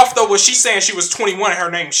threw me off though was she saying she was 21 and her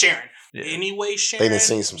name Sharon. Yeah. Anyway, Sharon, they done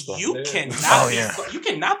seen some stuff. You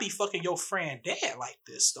cannot be fucking your friend dad like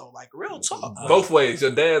this though. Like real talk. Both ways,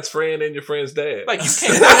 your dad's friend and your friend's dad. Like you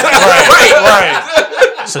can't.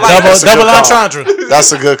 right. So like, double entendre.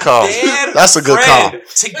 That's a good call. That's a good call.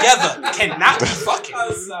 Together cannot be fucking.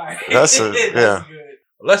 I'm sorry. That's yeah.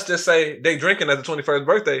 Let's just say they drinking at the 21st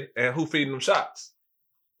birthday, and who feeding them shots?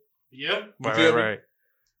 Yeah. Right.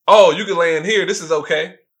 Oh, you can lay in here. This is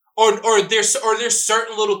okay. Or there's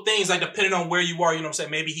certain little things like depending on where you are, you know what I'm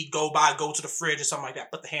saying? Maybe he'd go to the fridge or something like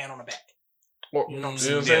that, put the hand on the back. Or, you know what I'm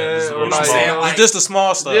saying? Yeah, or like, like, just the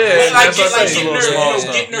small stuff. Yeah, like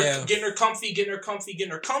getting her comfy,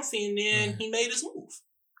 and then he made his move.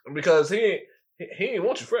 Because he ain't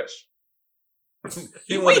want you fresh.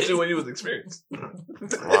 He wanted you when you was experienced.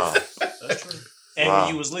 Wow. That's true. And when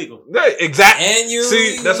you was legal. Yeah, exactly. And you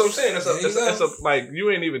see, that's what I'm saying. That's a like you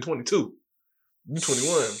ain't even 22. You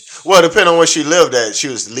 21. Well, depending on where she lived at, she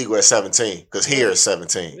was legal at 17 because here is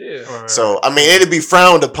 17. Yeah. Right. So I mean, it'd be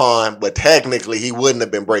frowned upon, but technically, he wouldn't have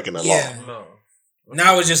been breaking the law. No.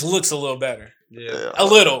 Now it just looks a little better. Yeah. A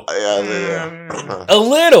little. Yeah. A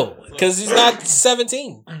little, because he's not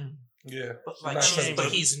 17. Yeah. But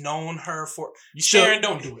he's known her for. Sharon,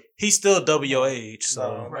 don't do it. He's still double your age,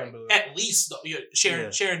 so right. At least though,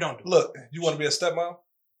 Sharon, don't do it. Look, you want to be a stepmom?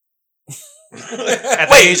 At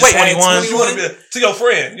the age of 21, you want to be to your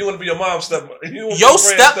friend. You want to be your mom's stepmom. Your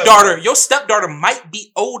stepdaughter might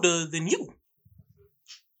be older than you.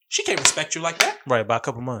 She can't respect you like that. Right, by a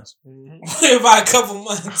couple months. By a couple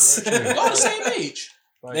months. Y'all the same age.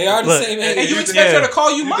 They are the same age. And you expect her to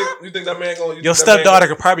call you mom? You think that man gonna? Your stepdaughter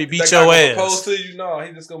could probably beat your ass. Propose to you? No,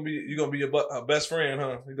 he just gonna be. You gonna be your best friend,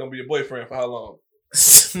 huh? He's gonna be your boyfriend for how long?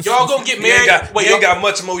 Y'all gonna get married? You ain't got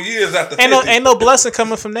much more years after. Ain't no blessing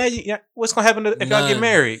coming from that. What's gonna happen if y'all get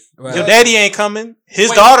married? Right. Your daddy ain't coming.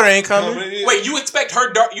 His daughter ain't coming. Wait, you expect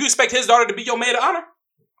his daughter to be your maid of honor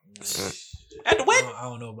at the wedding? I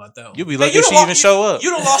don't know about that one. You be lucky if she even show up.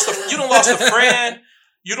 You done lost a friend. You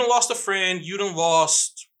done lost a friend. You done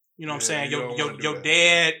lost. You know what I'm saying? Your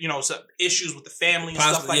dad. You know, some issues with the family and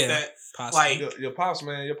stuff like that. Possibly. Like your pops,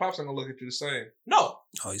 man. Your pops ain't gonna look at you the same. No.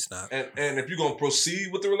 Oh, he's not. And if you're gonna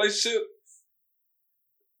proceed with the relationship,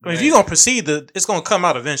 I mean, if you're gonna proceed, it's gonna come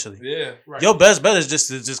out eventually. Yeah. Right. Your best bet is just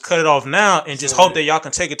to just cut it off now and just hope that y'all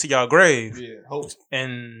can take it to y'all grave. Yeah. Hopes.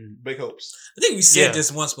 And Big hopes. I think we said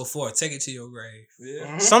this once before. Take it to your grave.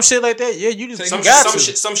 Yeah. some shit like that. Yeah, you just Some got shit,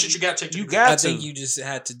 to. some shit you got to take. You to got I to. think you just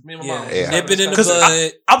had to Me and my mom. nip it in the 'Cause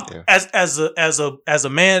bud. As a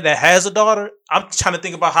man that has a daughter, I'm trying to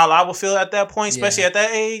think about how I would feel at that point, especially at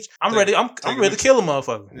that age. I'm ready to kill a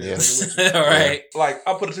motherfucker. Yeah. All right. Like,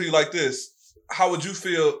 I'll put it to you like this. How would you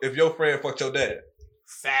feel if your friend fucked your dad?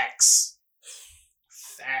 Facts.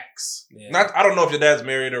 Yeah. Not, I don't know if your dad's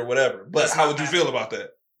married or whatever, but That's how not would you happening. feel about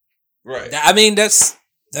that? Right. I mean, that's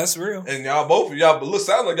real. And y'all look,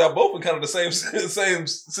 sound like y'all both in kind of the same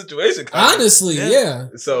situation. Kinda. Honestly, yeah.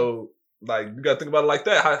 So, like, you gotta think about it like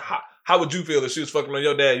that. How would you feel if she was fucking on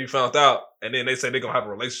your dad, you found out, and then they say they're gonna have a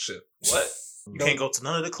relationship? What? You can't go to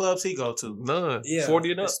none of the clubs he go to. None. Yeah.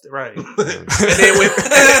 40 and up. Right. And then when,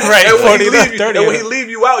 Right, and when 40 he and leave up, you, 30 and when and he leave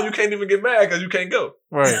you out, you can't even get mad because you can't go.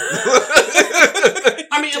 Right.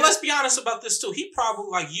 I mean, and let's be honest about this too. He probably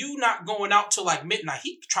like you not going out till like midnight.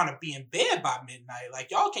 He trying to be in bed by midnight.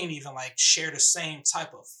 Like y'all can't even like share the same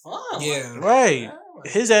type of fun. Yeah. Right.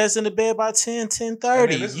 His ass in the bed by 10:30.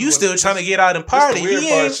 this is You what- still trying to get out and That's party. the weird He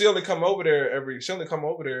part. ain't. She only come over there every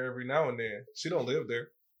now and then. She don't live there.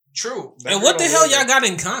 True. That And girl what the don't hell live y'all there. got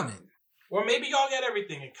in common? Or maybe y'all got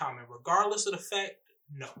everything in common, regardless of the fact.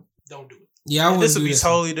 No, don't do it. Yeah, I wouldn't This would do be this.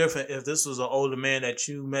 totally different if this was an older man that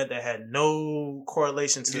you met that had no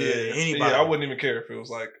correlation to anybody. Yeah, I wouldn't even care if it was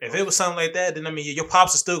like If it was something like that, then I mean, your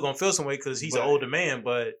pops is still gonna feel some way because he's an But- older man.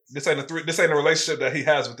 But this ain't a relationship that he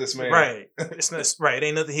has with this man. right, it's not right. It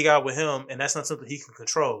ain't nothing he got with him, and that's not something he can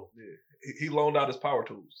control. He loaned out his power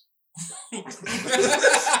tools.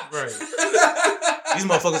 Right. These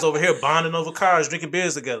motherfuckers over here bonding over cars, drinking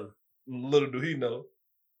beers together, Little do he know.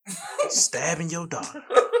 stabbing your daughter.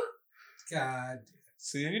 God.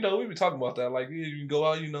 See, we be talking about that. Like, yeah, you can go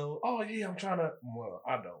out, oh yeah, I'm trying to. Well,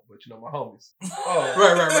 I don't, but my homies. Oh,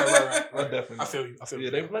 Right. I definitely. I feel you. Yeah,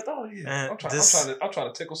 they be like, oh yeah, Man, I'm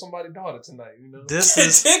trying to tickle somebody's daughter tonight. This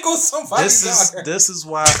is Tickle somebody. this is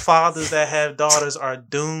why fathers that have daughters are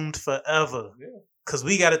doomed forever. Yeah. Cause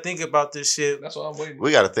we got to think about this shit. That's why I'm waiting.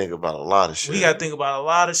 We got to think about a lot of shit. We got to think about a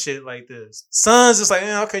lot of shit like this. Sons, just like,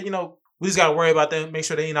 okay, we just got to worry about them, make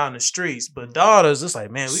sure they ain't out in the streets. But daughters, it's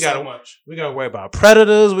like, man, we got to worry about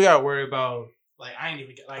predators. We got to worry about Like I ain't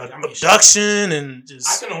even get like abduction and just.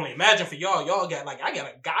 I can only imagine for y'all. Y'all got like I got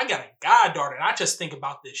a goddaughter, and I just think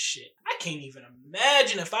about this shit. I can't even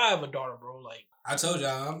imagine if I have a daughter, bro. Like I told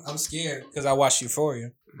y'all, I'm scared because I watched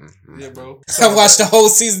Euphoria. Mhm. Yeah, bro. I watched the whole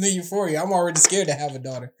season of Euphoria. I'm already scared to have a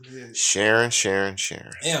daughter. Sharon.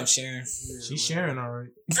 Yeah, I'm Sharon. She's sharing all right.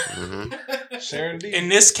 Mm-hmm. Sharon D. in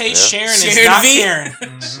this case, Yeah. Sharon is Sharon not V.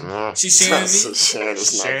 Karen. No. She's Sharon V. Sharon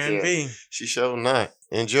is not Sharon there. V. She sure not.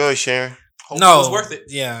 Enjoy, Sharon. Hope No, it was worth it.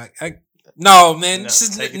 Yeah, no, man, No,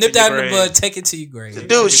 just take it nip to your that in the grave. bud. Take it to your grave.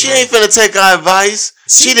 Dude, she ain't finna take our advice.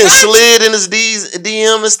 She done not. slid in his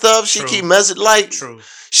DM and stuff. She True. keep messing like True.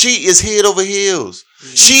 she is head over heels.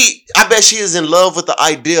 I bet she is in love with the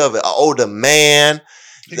idea of it. An older man.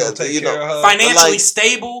 He gonna take you care know, of her. Financially like-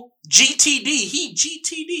 stable. GTD.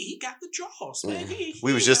 He got the draws, man.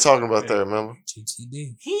 We was just talking about that, remember?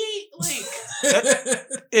 GTD. He like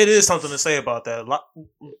It is something to say about that.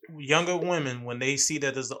 Younger women, when they see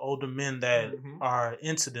that there's the older men that are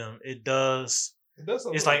into them, it does.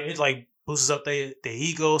 It's like boosts up their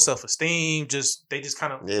ego, self esteem. They just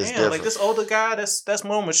kind of Yeah, it's like different. this older guy that's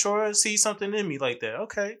more mature sees something in me like that.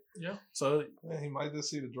 Okay, Yeah. So He might just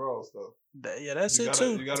see the draws though. that's You it gotta-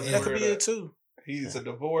 too. you gotta be That could aware be of it too. He's a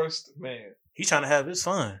divorced man. He's trying to have his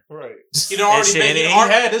fun. Right. he done already And shit, been. and He he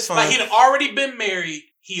already, had his fun. like he done already been married.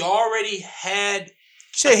 He already had.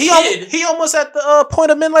 Shit, kid. he almost at the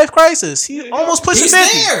point of midlife crisis. He Yeah, almost pushing He's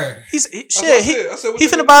 50. there. I said, what He you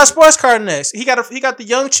finna gonna buy a do? sports car next. He got the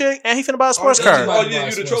young chick and he finna buy a sports Oh, car. Oh yeah,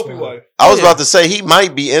 you the trophy wife. I was about to say he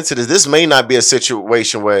might be into this. This may not be a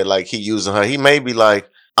situation where like he using her. He may be like,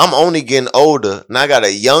 I'm only getting older and I got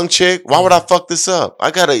a young chick. Why would I fuck this up?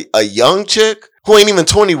 I got a young chick who ain't even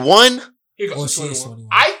 21. Here goes Well, she 21. is 21.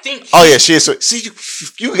 I think. Oh yeah, she is. See,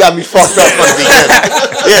 you got me fucked up from the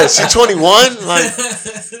beginning. Yeah, she's 21. Like,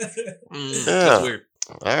 yeah. That's weird.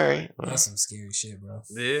 All right. That's some scary shit, bro.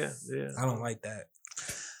 Yeah. I don't like that.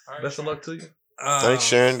 Best of luck to you. Thanks,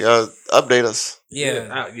 Sharon. Update us.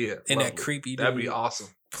 Yeah, Yeah. in love that it. creepy. That'd dude. be awesome.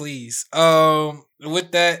 Please.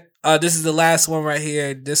 With that, this is the last one right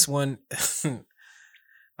here. This one.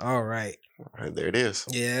 All right. All right, there it is.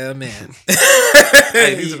 Yeah, man.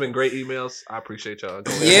 Hey, these have been great emails. I appreciate y'all.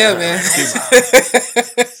 Go ahead. Yeah, man.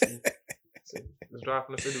 This drive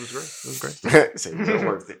from the city was great. It was great. Say it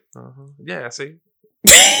worth it. Yeah, see. I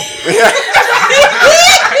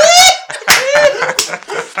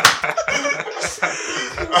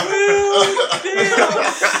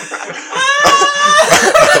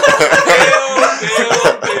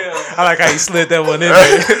like how you slid that one in there.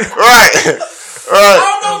 Right.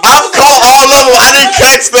 I caught all of them. I didn't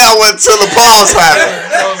catch that one till the pause happened.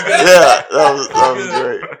 Yeah, that was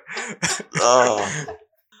great.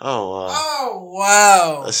 Oh wow. Oh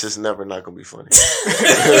wow. That's just never not gonna be funny.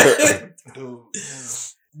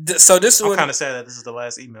 So this I'm one, kind of sad that this is the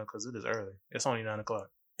last email because it is early. It's only 9:00.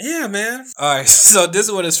 yeah, man. All right, so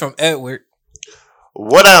this one is from Edward.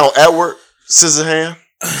 What out, Edward Scissorhand?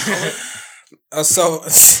 So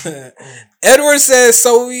Edward says,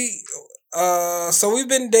 so we've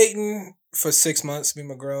been dating for 6 months, me and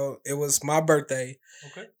my girl. It was my birthday.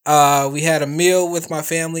 Okay. We had a meal with my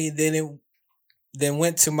family, then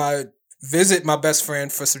went to visit my best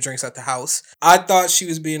friend for some drinks at the house. I thought she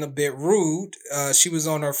was being a bit rude. She was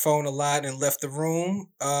on her phone a lot and left the room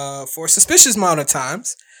for a suspicious amount of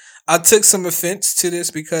times. I took some offense to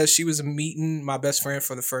this because she was meeting my best friend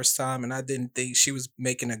for the first time, and I didn't think she was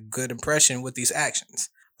making a good impression with these actions.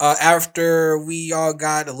 After we all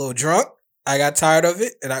got a little drunk, I got tired of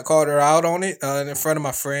it, and I called her out on it in front of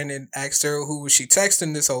my friend and asked her who was she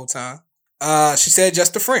texting this whole time. She said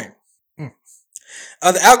just a friend.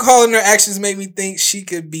 The alcohol in her actions made me think she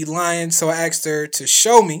could be lying, so I asked her to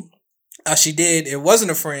show me. She did. It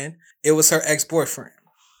wasn't a friend. It was her ex-boyfriend.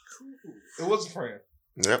 It was a friend.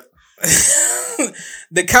 Yep.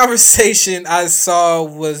 The conversation I saw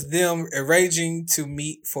was them arranging to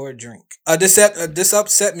meet for a drink. This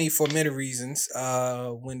upset me for many reasons.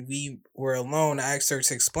 When we were alone, I asked her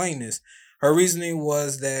to explain this. Her reasoning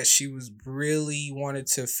was that she was really wanted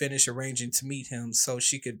to finish arranging to meet him so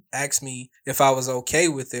she could ask me if I was okay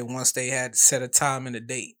with it once they had set a time and a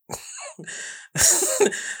date.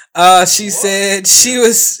 She said she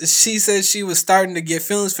was starting to get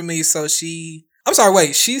feelings for me, so she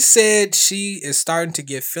said she is starting to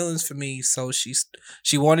get feelings for me, so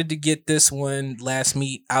she wanted to get this one last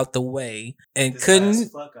meet out the way and couldn't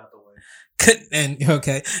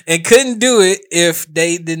do it if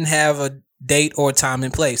they didn't have a date or time in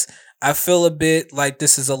place. I feel a bit like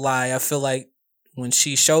this is a lie. I feel like when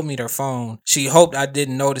she showed me her phone, she hoped I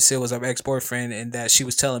didn't notice it was her ex-boyfriend and that she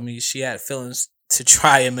was telling me she had feelings to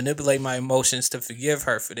try and manipulate my emotions to forgive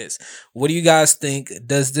her for this. What do you guys think?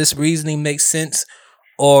 Does this reasoning make sense?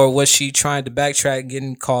 Or was she trying to backtrack,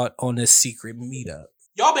 getting caught on this secret meetup?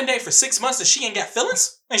 Y'all been dating for 6 months and she ain't got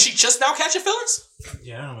feelings? And she just now catching feelings?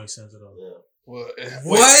 Yeah, that don't make sense at all. Yeah. Well,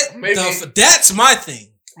 what? That's my thing.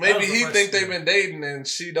 Maybe he think they've been dating and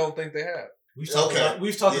she don't think they have. We've talked about we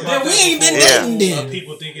ain't been dating then.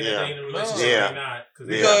 People thinking that they in a relationship, Yeah. they not.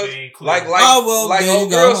 Because like old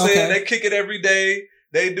girl said, they kick it every day.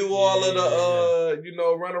 They do all of the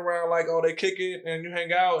run around like they kick it and you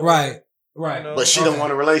hang out. Right. But she don't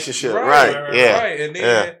want a relationship. Right. Yeah. And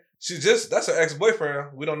then that's her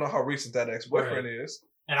ex-boyfriend. We don't know how recent that ex-boyfriend is.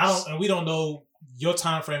 And we don't know your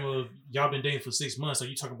time frame of y'all been dating for 6 months. Are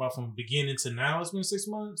you talking about from beginning to now? It's been 6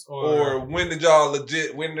 months, or when did y'all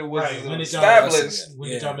when it was established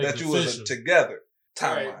that you was together?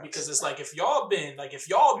 Right, because it's like if y'all been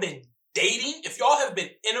dating, if y'all have been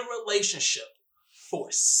in a relationship for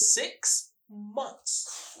 6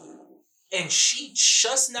 months, and she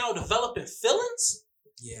just now developing feelings.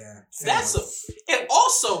 Yeah, and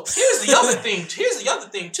also here's the other thing. Here's the other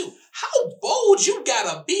thing too. How bold you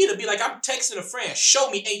gotta be to be like, I'm texting a friend, show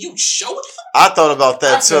me, and you showed him. I thought about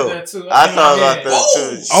that too. I thought about that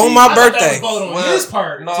too. On my birthday. On his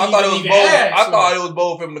part. No, I thought it was bold. I thought it was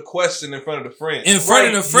bold for him to question in front of the friend. In front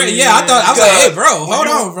of the friend, yeah. I was like, hey, bro, hold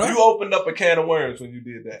on, bro. You opened up a can of worms when you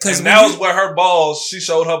did that, and that was where her balls. She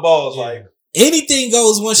showed her balls like. Anything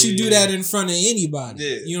goes once you do that in front of anybody.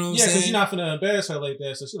 Yeah. You know what I'm saying? Yeah, because you're not finna embarrass her like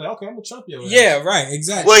that. So she's like, okay, I'm gonna trump your ass. Yeah, right,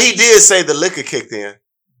 exactly. Well, he did say the liquor kicked in.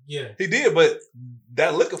 Yeah. He did, but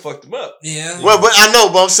that liquor fucked him up. Yeah. Well, but I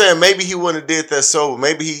know, but I'm saying maybe he wouldn't have did that sober.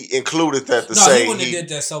 Maybe he included that to say he wouldn't have did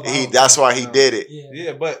that sober. That's why he did it.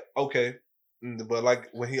 Yeah, but okay. But like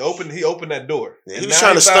when he opened that door. Yeah, he was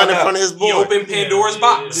trying to stun in front of his boy. He opened Pandora's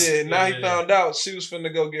box. Yeah, now he found out she was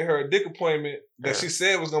finna go get her a dick appointment that she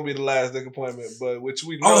said was gonna be the last dick appointment, but which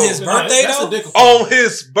we know on his birthday though. On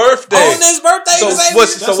his birthday. On his birthday.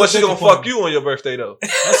 So what's she gonna fuck you on your birthday though?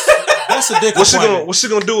 That's a dick appointment. What's she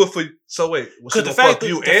gonna do it for you? So wait, what's she gonna fuck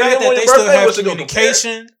you? The fact that they still have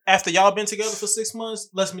communication after y'all been together for 6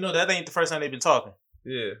 months lets me know that ain't the first time they've been talking.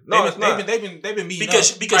 Yeah, no, they've been meeting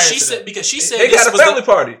because she said they got a family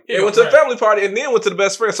party. They went to the family party and then went to the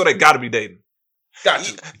best friend, so they got to be dating. Got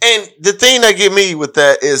you. And the thing that get me with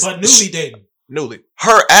that is, but newly dating. Newly.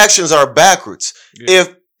 Her actions are backwards. Yeah.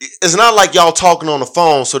 If it's not like y'all talking on the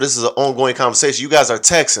phone, so this is an ongoing conversation. You guys are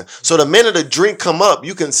texting. So the minute a drink come up,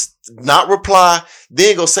 you can not reply,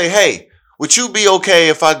 then go say, hey, would you be okay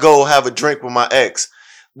if I go have a drink with my ex?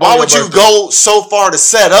 Why would you go so far to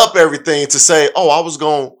set up everything to say, oh, I was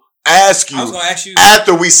going to ask you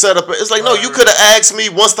after we set up? It's like, no, you could have asked me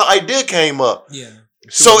once the idea came up. Yeah.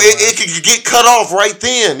 So it could get cut off right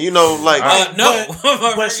then, you know, like. No.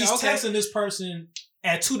 But she's texting this person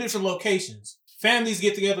at 2 different locations. Families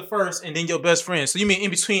get together first, and then your best friend. So you mean in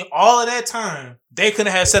between all of that time, they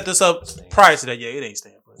couldn't have set this up prior to that? Yeah, it ain't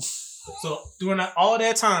staying. So during all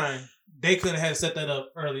that time, they couldn't have set that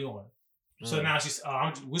up early on. So now she's,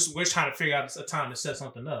 we're trying to figure out a time to set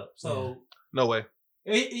something up. So no way.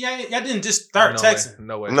 Yeah, y'all didn't just start texting.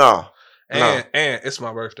 No way. No. And it's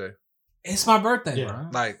my birthday. It's my birthday, bro.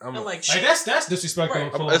 Like I'm like that's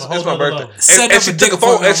disrespectful. Right. It's my birthday. And she took a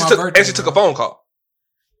phone. And she took a phone call.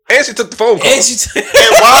 And she took the phone call. And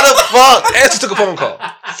why the fuck? And she took a phone call.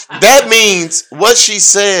 That means what she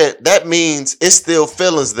said, that means it's still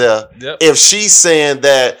feelings there. Yep. If she's saying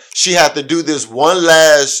that she had to do this one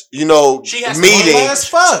last, meeting to put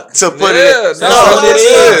it. That's what it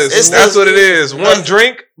is. That's what it is. One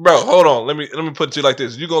drink, bro. Hold on. Let me put it to you like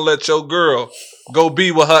this. You gonna let your girl go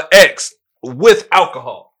be with her ex with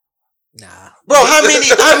alcohol? Nah, bro. How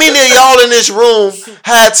many of y'all in this room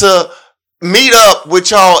had to meet up with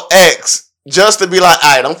y'all ex just to be like,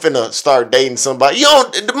 all right, I'm finna start dating somebody? The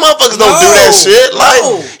motherfuckers don't do that shit. Like,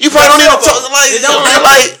 you probably don't even talk.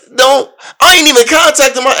 I ain't even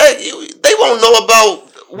contacting my ex. They won't know about.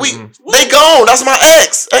 They gone. That's my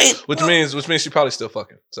ex. Which means she probably still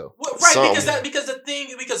fucking. So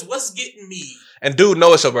because what's getting me. And dude,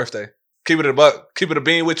 know it's your birthday. Keep it a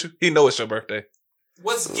bean with you. He know it's your birthday.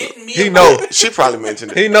 What's getting me? He know. She probably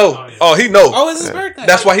mentioned it. He know. Oh, he know. Oh, it's his birthday.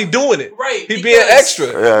 That's why he doing it. Right. He being extra.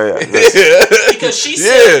 Yeah. Because she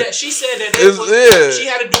said that she had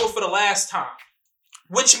to do it for the last time,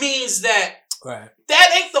 which means that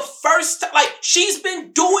that ain't the first time. Like, she's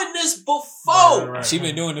been doing this before. Right. She's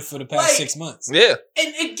been doing it for the past 6 months. Yeah.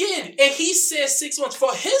 And again, he said 6 months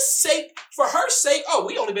for his sake, for her sake. Oh,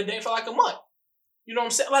 we only been dating for like a month. You know what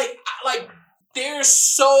I'm saying? Like. There's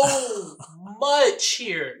so much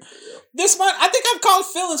here. This month, I think I've called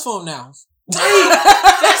feelings for him now.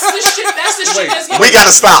 That's the shit. That's we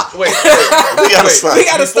gotta stop. We gotta stop. We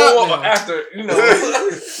gotta stop. After,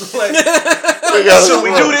 should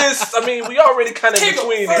we do this? I mean, we already kind of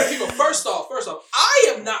between it. First off,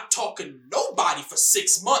 I am not talking nobody for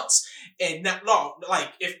 6 months. And if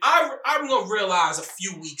I'm gonna realize a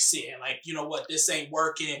few weeks in, like, you know what, this ain't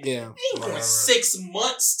working. Yeah, ain't going 6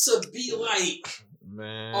 months to be like,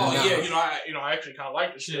 man. Oh yeah, I actually kind of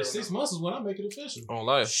like this shit. 6 months is when I make it official. On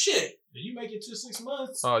life. Shit, you make it to 6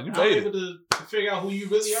 months. Oh, you made it. Able to figure out who you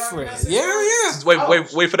really are. Yeah. Just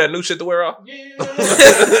wait for that new shit to wear off. Yeah.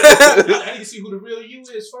 I need to see who the real you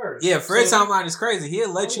is first. Yeah, Fred timeline is crazy.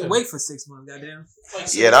 He'll let you wait for 6 months. Goddamn.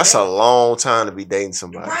 Yeah, that's a long time to be dating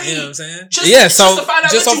somebody. Right. You know what I'm saying? Just to find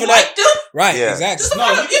out that you like them. Right. Yeah. Exactly.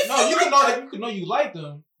 You can know you like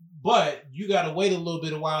them. But you gotta wait a little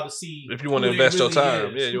bit of while to see if you want to invest your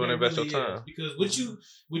time. Yeah, you want to invest your time because what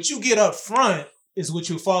you get up front is what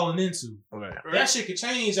you're falling into. Right. That shit could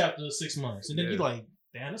change after 6 months, and then you're like,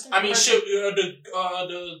 damn.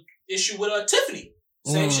 The issue with Tiffany,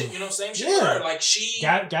 same shit. You know, same shit. Yeah. Like she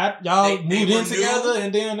got y'all moved in together,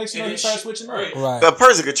 and then next thing you start switching up. Right. A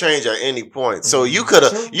person could change at any point. So you could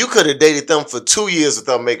have dated them for 2 years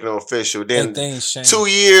without making it official. Then 2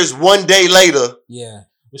 years, 1 day later. Yeah.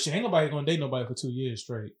 But she ain't nobody gonna date nobody for 2 years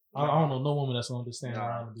straight. I don't know no woman that's gonna understand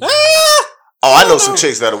around. I know some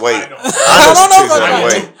chicks that'll wait.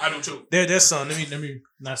 I do too. There's some. Let me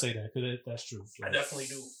not say that because that's true. I definitely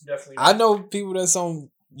do. I know people that's on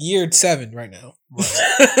year 7 right now.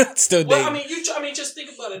 Right. Still dating. Well, just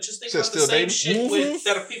think about it. Just think about the same shit with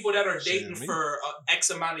that are people that are dating for X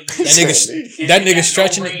amount of years. That nigga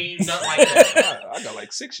stretching it. Like that. I got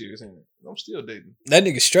like 6 years and I'm still dating. That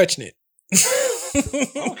nigga stretching it. I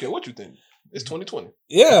don't care what you think. It's 2020.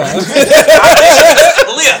 Yeah.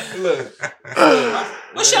 Look.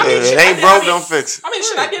 It ain't broke, don't fix it.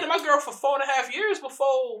 I dated my girl for 4.5 years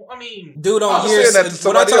before. Dude on year 7.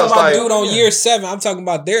 When I'm talking about dude on year 7, I'm talking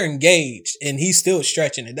about they're engaged and he's still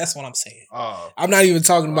stretching it. That's what I'm saying. I'm not even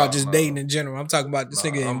talking about just dating in general. I'm talking about this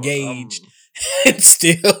nigga engaged. And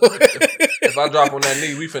still, if I drop on that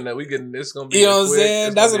knee, it's gonna be. You know what I'm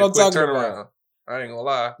saying? That's what I'm talking about. I ain't gonna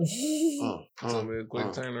lie. It's gonna be a quick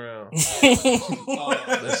turnaround.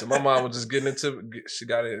 Listen, my mom was just getting into. She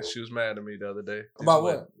got it. She was mad at me the other day. About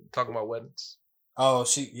what? Talking about weddings. Oh,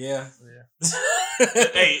 yeah.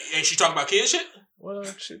 Hey, she talking about kid shit? Well,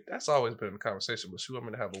 shit, that's always been in the conversation. But she want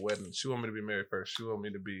me to have a wedding. She want me to be married first. She want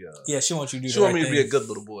me to be. Yeah, she wants you to do. She want me to be a good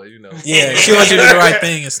little boy. You know. Yeah, she wants you to do the right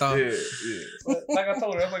thing and stuff. Yeah. But like I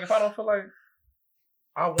told her, I was like, if I don't feel like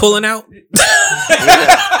pulling out.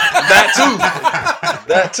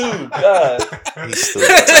 That too. God. He's still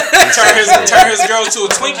Turn his girl to a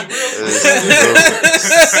Twinkie.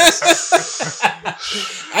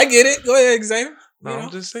 I get it. Go ahead, Xavier. No,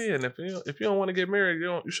 I'm just saying, if you don't want to get married,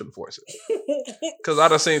 you shouldn't force it. Because I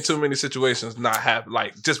done seen too many situations not happen.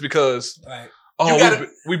 Like just because,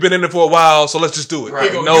 we've been in it for a while, so let's just do it.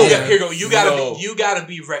 Right. Here you go. You gotta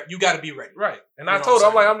be ready. You gotta be ready. Right. And I told her,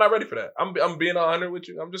 I'm like, I'm not ready for that. I'm being 100 with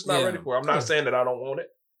you. I'm just not ready for it. I'm not saying that I don't want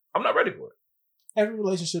it. I'm not ready for it. Every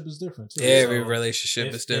relationship is different too. Every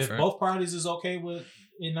relationship is different. If both parties is okay with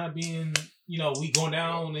it not being, we going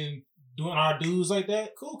down and doing our dues like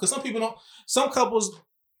that, cool. Because some couples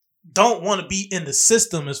don't want to be in the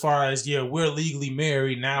system as far as, we're legally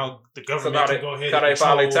married. Now the government can go ahead and they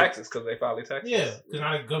file their taxes. Because they file their taxes. Yeah, because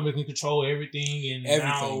now the government can control everything. And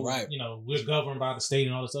now, right. We're governed by the state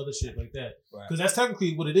and all this other shit like that. Because that's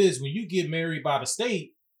technically what it is. When you get married by the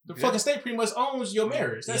state, the fucking state pretty much owns your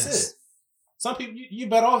marriage. That's it. Some people, you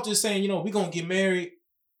better off just saying, we're going to get married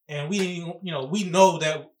and we know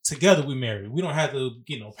that together we married. We don't have to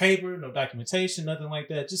get no paper, no documentation, nothing like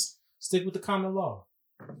that. Just stick with the common law.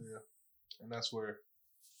 Yeah. And that's where.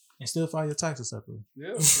 And still file your taxes separately.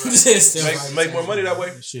 Yeah. Right. make more money that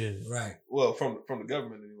way. Shit. Right. Well, from the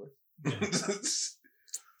government anyway. Yeah.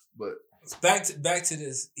 But back to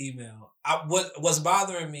this email. What's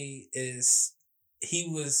bothering me is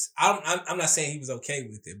I'm not saying he was okay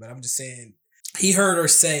with it, but I'm just saying he heard her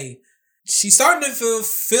say she's starting to feel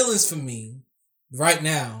feelings for me right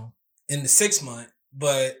now in the 6 month,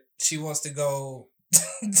 but she wants to go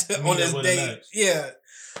on this date. Yeah.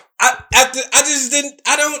 It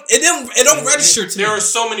don't register to me. There are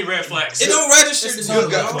so many red flags. It don't register to me.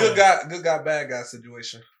 Good guy, bad guy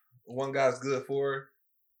situation. One guy's good for her,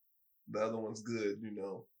 the other one's good,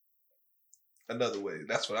 another way.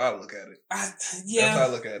 That's what I look at it. That's how I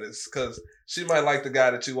look at it. Because she might like the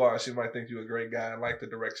guy that you are. She might think you're a great guy and like the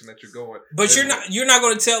direction that you're going. But you're not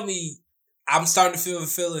going to tell me I'm starting to feel the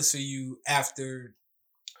feelings for you after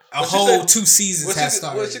a whole 2 seasons has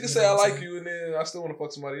started. Well, she can say I like you and then I still want to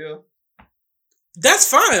fuck somebody else. That's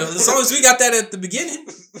fine. As long as we got that at the beginning.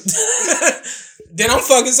 Then I'm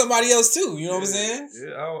fucking somebody else too. You know what I'm saying?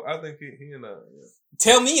 Yeah, I think he and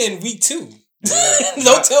Tell me in week 2.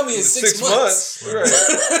 Don't tell me in 6 months. Right.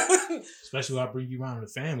 Especially when I bring you around the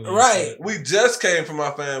family. Right. We just came from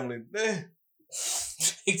our family.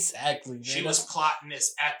 Exactly. Man. She was plotting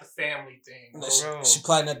this at the family thing. No, she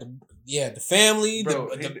plotting at the family.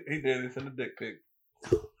 Bro, he did it in the dick pic.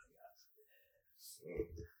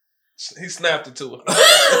 He snapped it to her.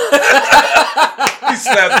 He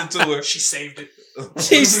snapped it to her. She saved it.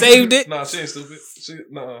 She saved it? Nah, she ain't stupid. She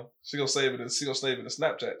gonna save it in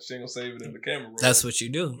Snapchat. She ain't gonna save it in the camera roll. That's what you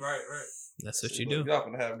do. Right. That's what you do. Y'all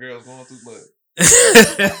gonna have girls going through blood.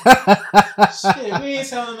 Shit, we ain't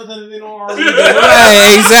telling them that they don't already.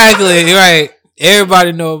 Right, exactly. Right.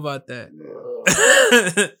 Everybody know about that.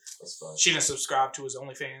 She didn't subscribe to his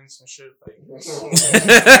OnlyFans and shit.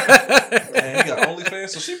 Man, he got OnlyFans,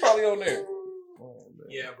 so she probably on there.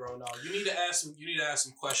 Yeah, bro. No, you need to ask some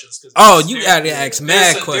questions. You gotta ask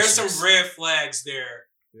mad questions. There's some red flags there.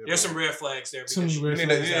 Yeah, there's some red flags there.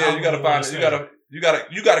 You gotta find it. You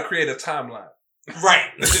gotta create a timeline.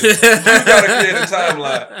 Right. You gotta create a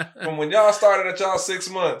timeline from when y'all started at y'all 6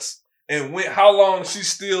 months and how long she's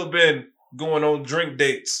still been going on drink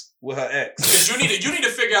dates with her ex. Because you need to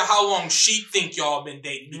figure out how long she think y'all been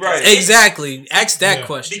dating. Right. Exactly. Ask that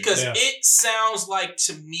question. Because it sounds like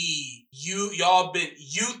to me you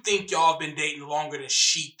think y'all been dating longer than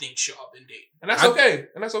she thinks y'all been dating. And that's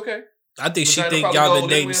okay. I think she think y'all been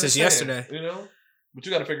dating since yesterday. But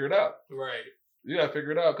you got to figure it out. Right. You got to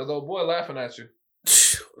figure it out because old boy laughing at you.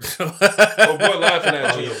 Old boy laughing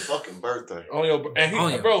at you. On your fucking birthday.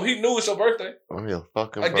 Bro, he knew it's your birthday. On your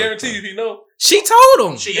fucking birthday. I guarantee you he know. She told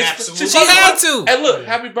him. She absolutely had to. Hey, look,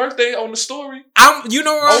 happy birthday on the story. You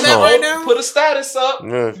know where I'm at right now? Put a status up.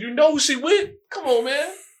 Yeah. You know who she with. Come on,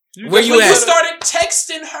 man. Where you at? You started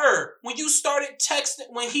texting her. When he started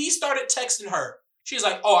texting her, she's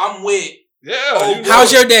like, "Oh, I'm with." Yeah.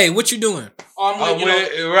 How's your day? What you doing? Oh, I'm with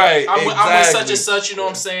right. I'm with such and such. You know what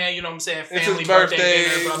I'm saying? Family it's his birthday.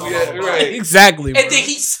 Blah, blah, blah, blah. Right. Exactly. Bro. And then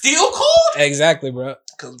he still called. Exactly, bro.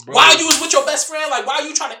 While you was with your best friend, like, why are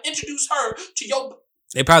you trying to introduce her to your?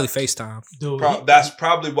 They probably FaceTime. That's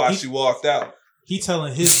probably why she walked out. He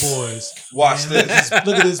telling his boys, Watch man, this.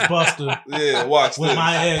 Look at this buster. Yeah, watch With this.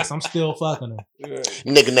 my ex, I'm still fucking her. Yeah.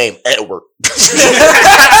 Nigga named Edward.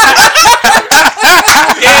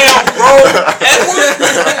 Damn, bro. Edward.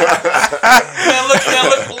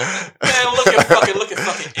 Look at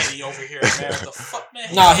fucking Eddie over here, man. What the fuck,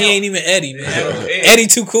 man? Nah, he ain't even Eddie, man. Eddie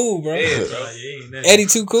too cool, bro. Yeah, bro. Eddie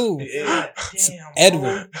too cool. Damn,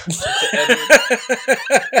 Edward.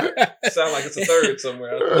 Sound like it's a third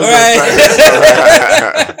somewhere. Right.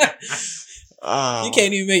 Oh. You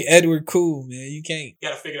can't even make Edward cool, man. You can't. You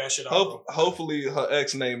gotta figure that shit out. Bro. Hopefully her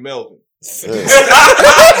ex named Melvin.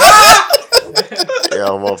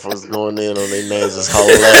 Y'all motherfuckers going in on their names is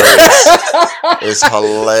hilarious. It's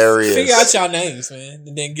hilarious. Figure out y'all names, man,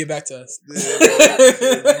 and then get back to us.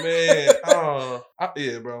 Man,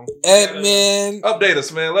 yeah, bro. Ed, man. Update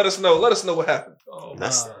us, man. Let us know what happened. I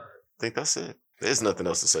think that's it. There's nothing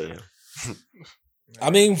else to say. I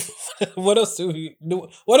mean, what else do we do?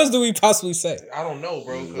 What else do we possibly say? I don't know,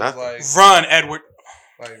 bro. Nothing. Run, Edward.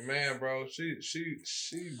 Like, man, bro, she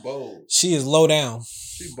bold. She is low down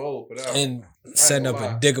She bold for that. and setting up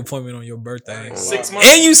a dick appointment on your birthday. 6 months.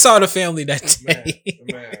 And you saw the family that day.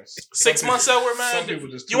 Man, 6 months, Edward, man.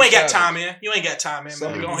 You ain't got time, man. You ain't got time, man. Go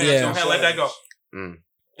ahead, let that go.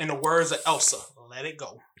 In the words of Elsa, let it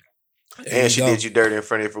go. And she did you dirty in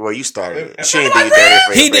front of you. Well, you started it. She ain't do you dirty in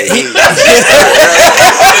front of you. He did.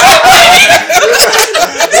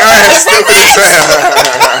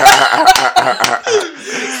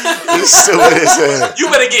 You stupid as hell. You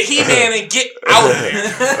better get He-Man and get out of there.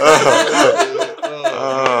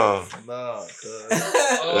 Nah,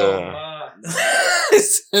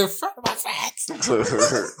 It's in front of my facts.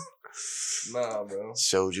 Nah, bro.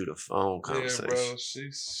 Showed you the phone conversation. Yeah, bro.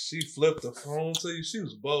 She flipped the phone to you. She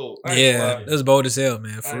was bold. Yeah, it was bold as hell,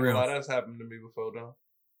 man. For real. That's happened to me before, though.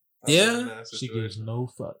 Yeah. She gives no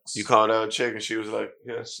fucks. You called out a chick and she was like,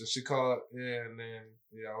 Yeah, she called. Yeah, and then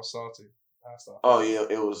I was salty. I stopped. oh yeah,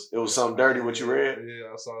 it was something dirty what you read? Yeah,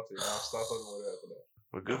 I was salty. I stopped talking about that after that.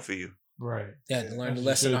 Well, good for you. Right. You had to learn the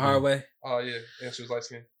lesson the hard way. Oh yeah, and she was light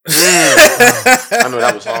skinned. I know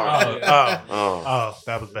that was hard. Oh,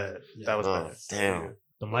 that was bad. That was bad. Damn.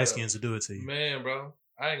 The light skins will do it to you. Man, bro,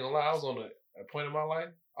 I ain't gonna lie. I was on a point in my life.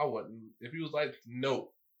 I wasn't. If you was like, no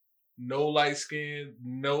light skin,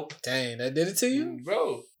 nope. Dang, that did it to you?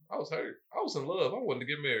 Bro, I was hurt. I was in love. I wanted to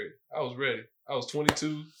get married. I was ready. I was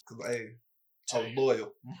 22 because I was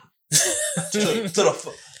loyal to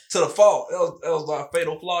the fault. That was my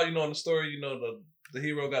fatal flaw. You know, in the story, you know, the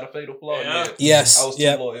hero got a fatal flaw. Yeah. Yes. I was too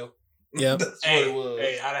loyal. Yep. That's what Hey, it was.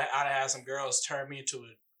 I'd have had some girls turn me into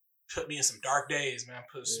put me in some dark days, man.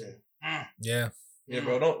 Yeah. Yeah,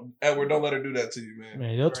 bro. Don't let her do that to you, man.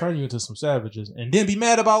 Man, they'll turn you into some savages and then be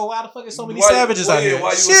mad about why the fuck is so many Why- savages why- out here.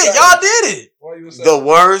 why you a Shit, savage? y'all did it. Why you The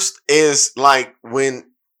worst is like when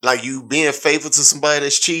you being faithful to somebody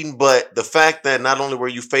that's cheating, but the fact that not only were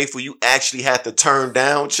you faithful, you actually had to turn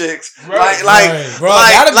down chicks. Right. Bro,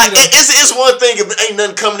 that'd be the- it's one thing if ain't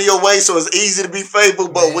nothing coming your way, so it's easy to be faithful.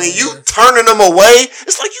 But when you turning them away,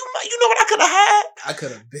 it's like you know what I could have had. I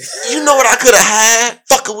could have been. You know what I could have had.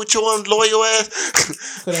 Fucking with your unloyal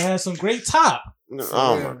ass. Could have had some great top.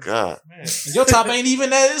 Oh my god. Man. And your top ain't even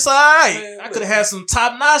that. It's all right. I could have had some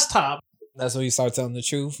top notch top. That's when you start telling the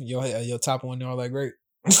truth. Your top one all that great.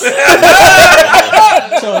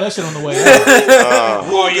 So that shit on the way out.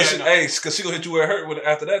 Oh yeah, because she gonna hit you where it hurt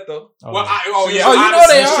after that though. Well, Oh, you know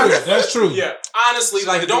they are. That's true. Yeah, honestly,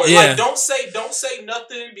 like don't say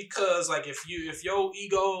nothing because like if your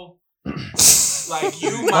ego, like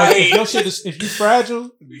you Like, might if your shit is, if you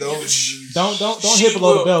fragile, don't she hit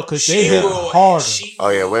below the will- belt because she they hit will- harder. she Oh,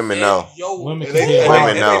 yeah, will women hit know. your Women ass. can hit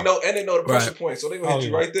Women harder. know. And they know the pressure Right. point, so they gonna hit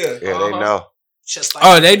you yeah. right there. Yeah, they know. Just like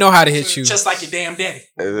Oh, they know how to hit you. just like your damn daddy.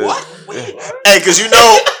 What? Wait, what? Hey, cause you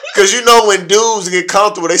know when dudes get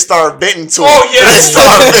comfortable, they start venting to them. Oh They yes,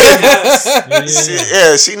 start venting.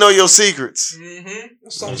 Yeah. She know your secrets.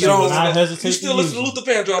 Mm-hmm. And she will not hesitate You still to listen to use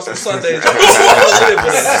Luther Vandross on Sundays.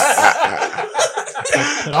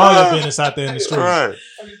 Put all your business out there in the street. Right.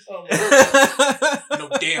 No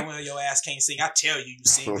damn well your ass can't sing. I tell you, you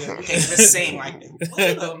sing. You can't even sing like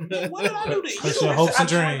that. What did I do to you? That's your hopes and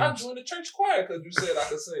I dreams. joined the church choir because you said I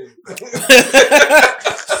could sing.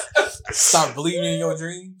 Stop believing in your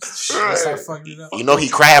dreams. Right. Start fucking it up. You know he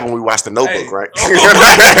cried when we watched the Notebook, Hey. right?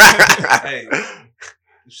 Hey,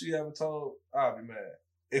 if she ever told, I'll be mad.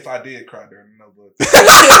 If I did cry during the Notebook.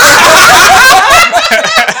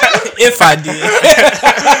 If I did.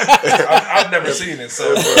 I've never seen it,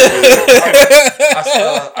 so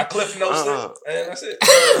I cliff notes it, and that's it.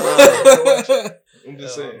 I'm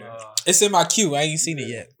just saying. It's in my queue. I ain't seen it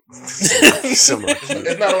yet. Similar.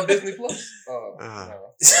 It's not on Disney Plus. No.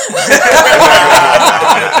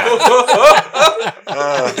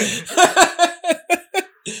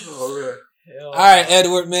 All right,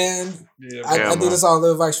 Edward, man. Yeah, I think that's all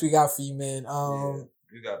the advice we got for you, man.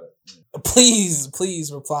 you got it.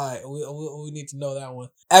 Please reply. We need to know that one.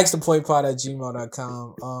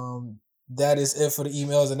 askthepointpod@gmail.com. That is it for the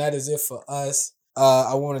emails, and that is it for us.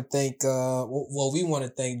 I want to thank. We want to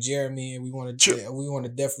thank Jeremy, and we want to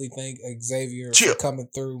definitely thank Xavier for coming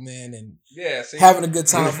through, man, and having a good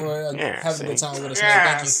time having a good time with us,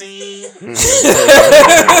 man. Thank you.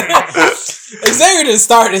 Xavier done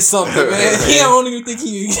started something, man. I don't even think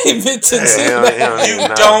he admitted to that. You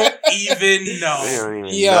don't even know.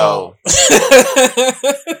 Yo.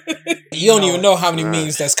 You don't even know how many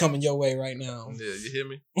memes that's coming your way right now. Yeah, you hear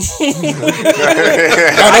me? Don't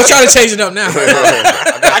try to change it up now.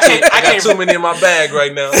 I got too many in my bag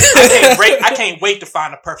right now. I can't wait to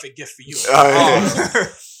find a perfect gift for you.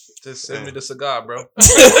 Just send me the cigar, bro.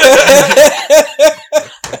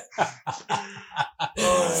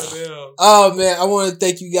 Oh man, I want to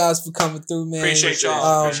thank you guys for coming through, man. Appreciate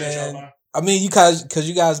y'all. Man. I mean, you guys, because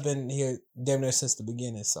you guys been here damn near since the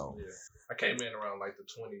beginning, so. Yeah. I came in around like the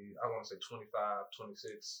 20, I want to say 25,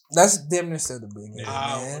 26. That's damn near still the beginning,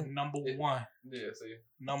 man. Number one. Yeah, see?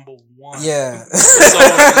 Number one. Yeah.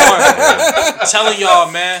 I'm telling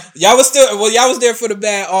y'all, man. Y'all was there for the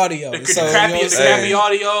bad audio. The crappy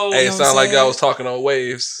audio. Hey, it sounded like y'all was talking on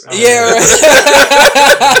waves. Yeah, right.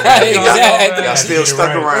 Exactly. Y'all still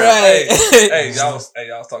stuck around. Right. Hey, y'all was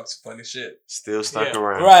talking some funny shit. Still stuck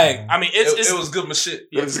around. Right. I mean, it was good my shit.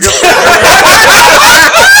 It was good.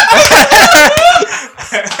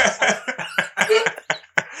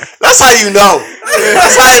 That's how you know.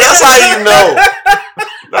 That's how you know.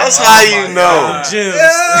 That's how you know. Jibs.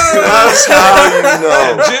 That's how you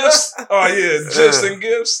know. Gifs? Oh yeah, gifs and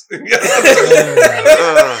gifts.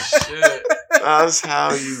 Shit. That's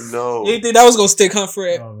how you know. You think that was gonna stick, huh,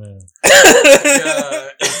 Fred? Oh man.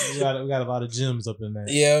 We got a lot of gems up in there.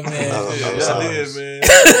 Yeah, man.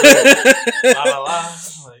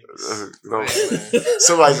 No,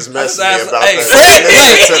 somebody just messaged me about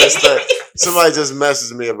that. Somebody just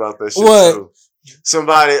messaged me about that shit too.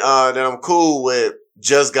 Somebody that I'm cool with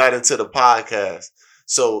just got into the podcast.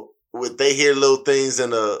 So when they hear little things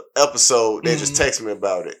in the episode, they just text me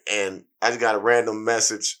about it. And I just got a random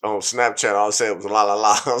message on Snapchat. All I said was la la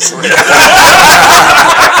la.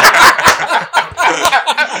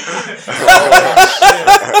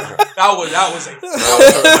 That was a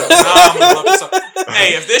phenomenal episode.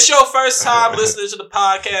 Hey, if this your first time listening to the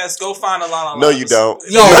podcast, go find a la la la. No, you don't.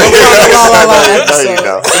 No, go find a la la la episode. No, you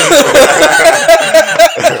don't.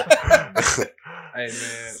 Hey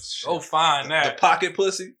man, go find that. The pocket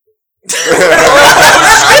pussy.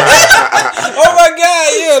 Oh my god,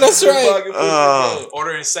 yeah, that's right.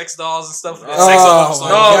 Ordering sex dolls and stuff. Oh, sex dolls.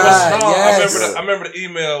 I remember the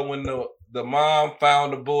email when the mom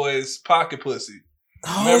found the boy's pocket pussy.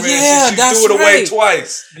 Oh, remember, yeah, she that's threw it away right.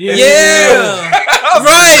 twice. Yeah.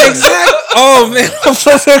 Right, exactly. Oh, man. I'm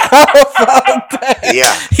so about that.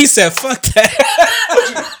 Yeah. He said, fuck that.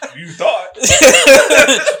 You thought.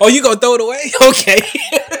 Oh, you gonna throw it away? Okay.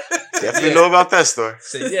 Definitely know about that story.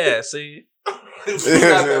 See.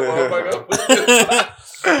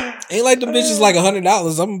 Ain't like the bitches like $100. I'm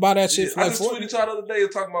gonna buy that shit for like $40. I just tweeted y'all the other day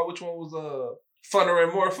talking about which one was funner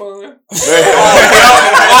and more fun.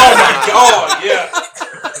 Oh my god, yeah.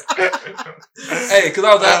 Hey, because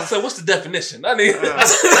I said, what's the definition? I need the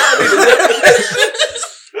definition.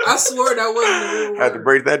 I swear that wasn't the real word. I had to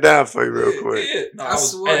break that down for you real quick. Yeah. No, I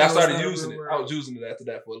swear I started that using it. word. I was using it after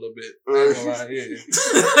that for a little bit. That's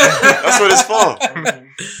what it's for.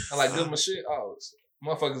 I like good my shit. Oh,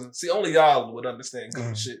 motherfuckers. See, only y'all would understand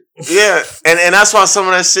good shit. Yeah, and that's why some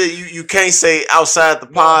of that shit you can't say outside the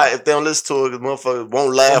pod if they don't listen to it because motherfuckers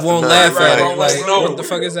won't laugh. Won't laugh at it. Like, No. what the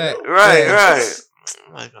fuck is that? Right.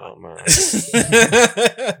 I'm like, oh man,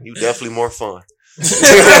 you definitely more fun.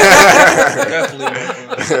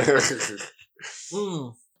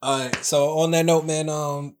 All right. So on that note, man,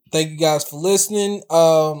 thank you guys for listening.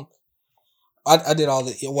 I did all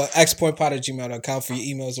the askpointpod@gmail.com for your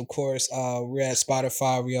emails, of course. We're at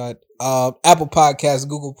Spotify, we're at Apple Podcasts,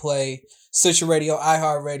 Google Play, Stitcher Radio,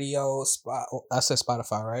 iHeartRadio. I said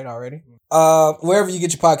Spotify, right? Already. Wherever you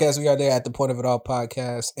get your podcasts, we are there at The Point of It All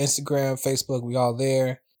Podcast. Instagram, Facebook, we all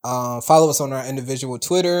there. Follow us on our individual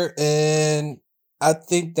Twitter, and I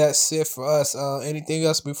think that's it for us. Anything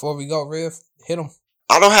else before we go, Riv? Hit them.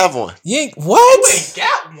 I don't have one. You ain't what? You ain't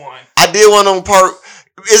got one. I did one on part.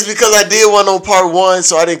 It's because I did one on part 1,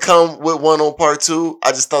 so I didn't come with one on part 2.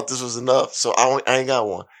 I just thought this was enough, so I ain't got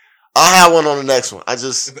one. I'll have one on the next one.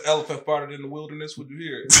 If an elephant farted in the wilderness, would you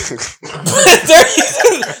hear it?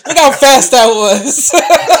 Look how fast that was.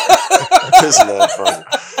 This motherfucker.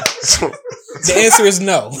 The answer is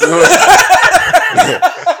no.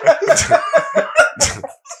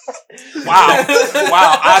 Wow.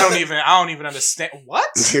 I don't even understand. What?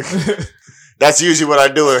 That's usually what I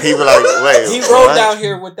do. And he be like, wait. He rolled down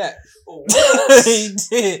here with that. He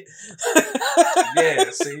did. Yeah,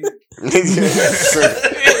 see.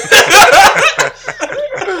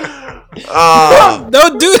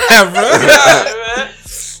 Don't do that, bro.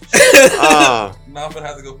 Now I'm gonna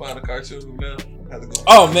have to go find a cartoon now.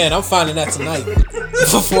 Oh man, I'm finding that tonight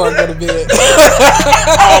before I go to bed.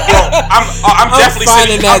 I'm definitely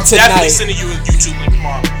sending you a YouTube link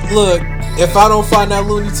tomorrow. Look, if I don't find that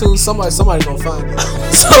Looney Tunes, somebody's gonna find it.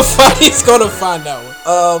 Somebody's gonna find that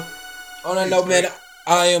one. On that note, man,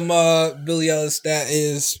 I am Billy Ellis. That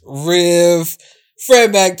is Riv,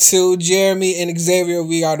 Fred back to Jeremy and Xavier.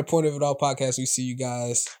 We are the Point of It All podcast. We see you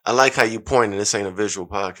guys. I like how you pointing. This ain't a visual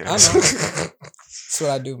podcast. I know. That's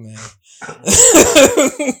what I do, man.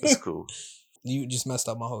 That's cool. You just messed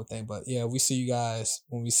up my whole thing, but yeah, we see you guys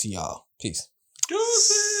when we see y'all. Peace.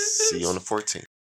 See you on the 14th.